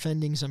care for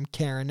offending some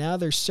Karen. Now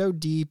they're so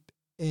deep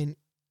in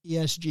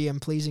ESG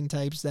and pleasing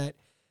types that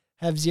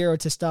have zero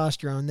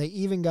testosterone. They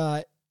even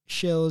got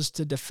shills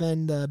to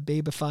defend the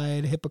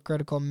babified,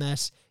 hypocritical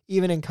mess,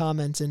 even in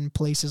comments in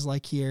places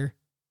like here.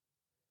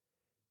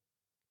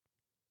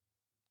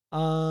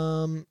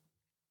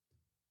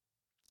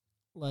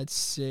 Let's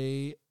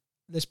see.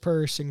 This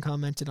person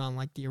commented on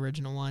the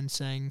original one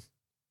saying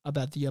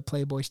about the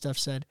Playboy stuff,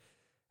 said,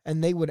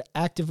 and they would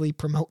actively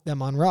promote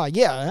them on Raw.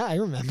 Yeah, I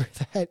remember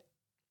that.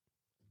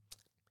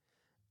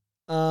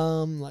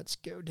 Let's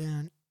go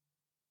down.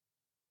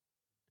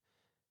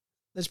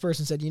 This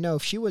person said,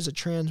 if she was a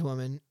trans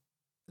woman,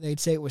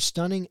 they'd say it was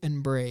stunning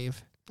and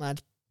brave.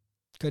 That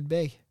could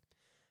be.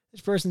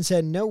 This person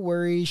said, no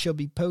worries, she'll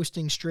be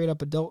posting straight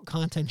up adult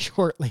content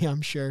shortly,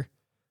 I'm sure.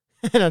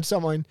 And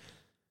someone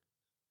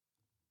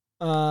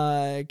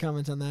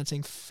comments on that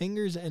saying,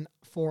 fingers and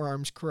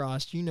forearms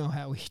crossed. You know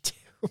how we do.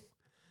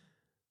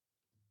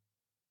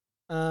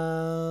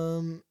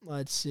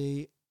 Let's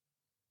see.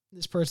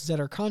 This person said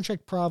her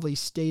contract probably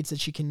states that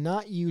she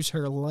cannot use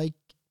her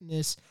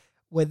likeness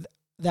with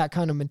that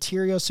kind of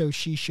material, so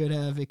she should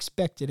have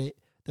expected it.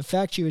 The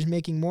fact she was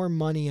making more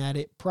money at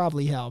it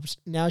probably helps.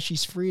 Now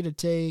she's free to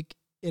take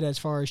it as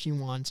far as she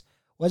wants.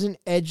 Wasn't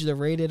Edge the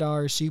rated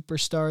R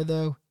superstar,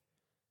 though?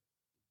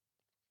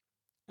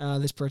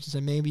 This person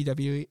said maybe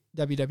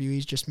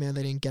WWE's just mad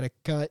they didn't get a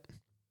cut.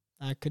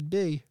 That could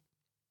be.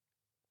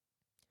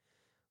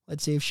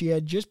 Let's see, if she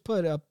had just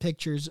put up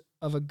pictures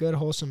of a good,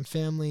 wholesome,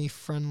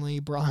 family-friendly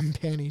bra and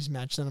panties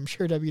match, then I'm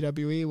sure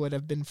WWE would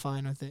have been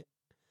fine with it.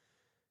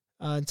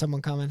 And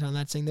someone commented on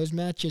that saying, those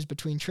matches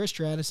between Trish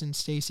Stratus and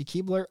Stacy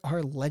Keibler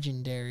are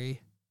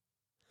legendary.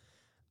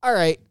 All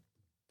right.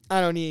 I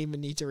don't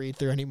even need to read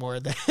through any more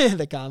of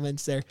the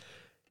comments there.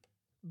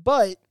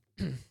 But,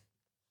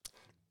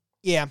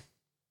 yeah.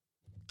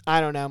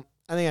 I don't know.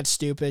 I think that's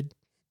stupid.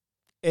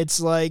 It's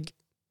like,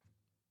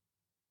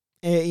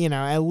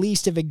 at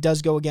least if it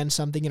does go against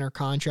something in her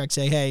contract,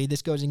 say, hey,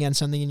 this goes against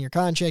something in your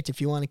contract. If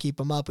you want to keep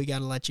them up, we got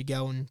to let you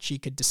go, and she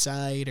could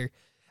decide.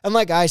 And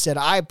like I said,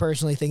 I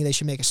personally think they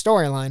should make a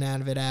storyline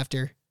out of it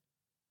after.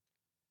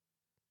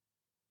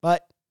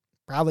 But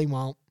probably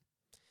won't.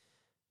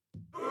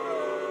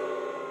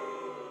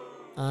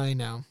 I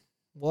know.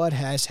 What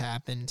has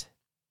happened?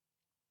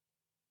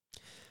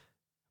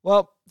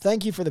 Well,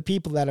 thank you for the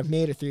people that have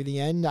made it through the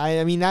end.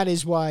 I mean, that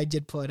is why I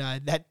did put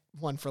that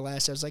one for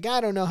last. I was like,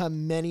 I don't know how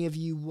many of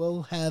you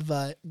will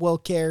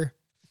care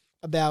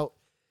about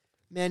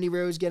Mandy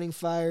Rose getting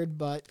fired,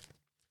 but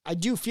I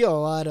do feel a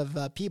lot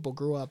of people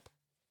grew up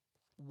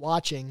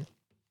watching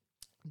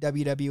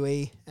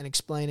WWE and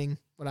explaining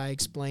what I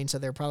explained, so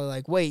they're probably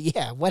like, wait,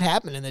 yeah, what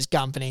happened in this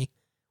company?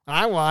 When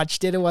I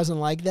watched it, it wasn't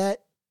like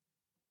that.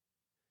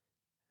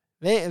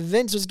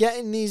 Vince was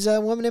getting these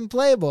women in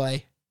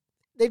Playboy.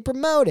 They'd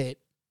promote it.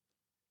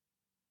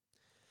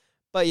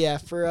 But yeah,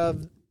 for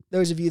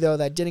those of you, though,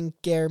 that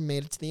didn't care,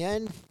 made it to the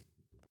end,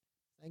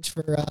 thanks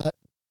for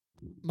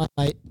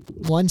my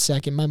 1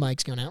 second. My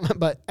mic's going out.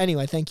 But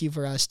anyway, thank you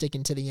for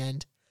sticking to the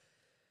end.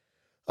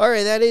 All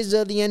right, that is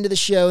the end of the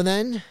show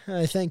then.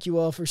 Thank you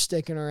all for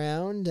sticking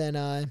around.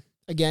 And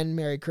again,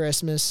 Merry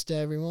Christmas to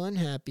everyone.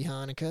 Happy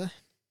Hanukkah.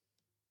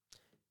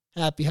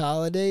 Happy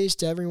holidays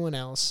to everyone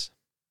else.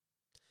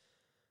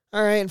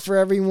 All right, and for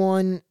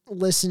everyone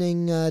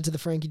listening to the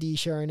Frankie D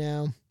Show right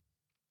now,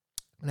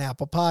 on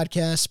Apple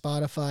Podcasts,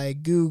 Spotify,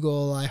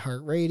 Google,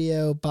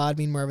 iHeartRadio,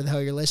 Podbean, wherever the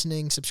hell you're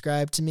listening,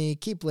 subscribe to me.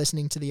 Keep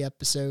listening to the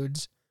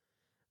episodes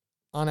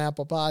on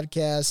Apple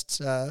Podcasts.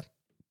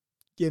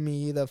 Give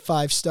me the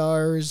 5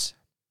 stars.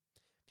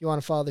 If you want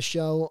to follow the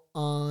show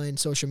on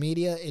social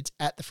media, it's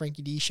at The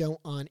Frankie D Show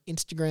on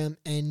Instagram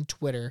and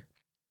Twitter.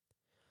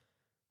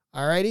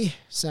 All righty,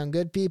 sound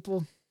good,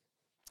 people?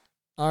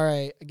 All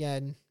right,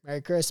 again,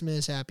 Merry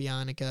Christmas, Happy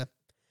Hanukkah.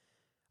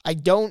 I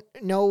don't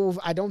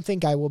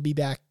think I will be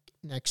back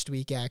next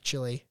week,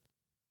 actually.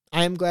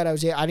 I am glad I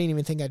didn't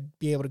even think I'd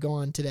be able to go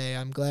on today.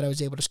 I'm glad I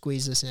was able to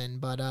squeeze this in,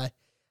 but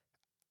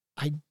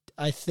I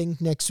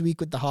think next week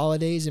with the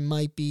holidays, it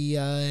might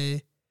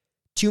be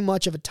too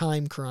much of a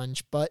time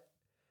crunch, but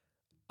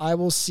I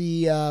will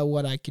see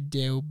what I could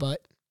do.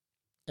 But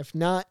if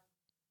not,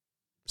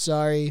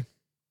 sorry,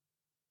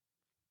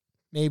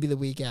 maybe the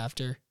week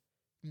after.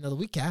 No, the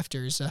week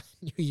after is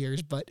New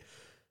Year's, but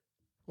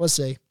we'll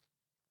see.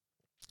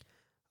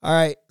 All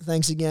right.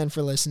 Thanks again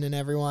for listening,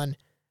 everyone.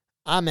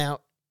 I'm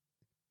out.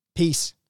 Peace.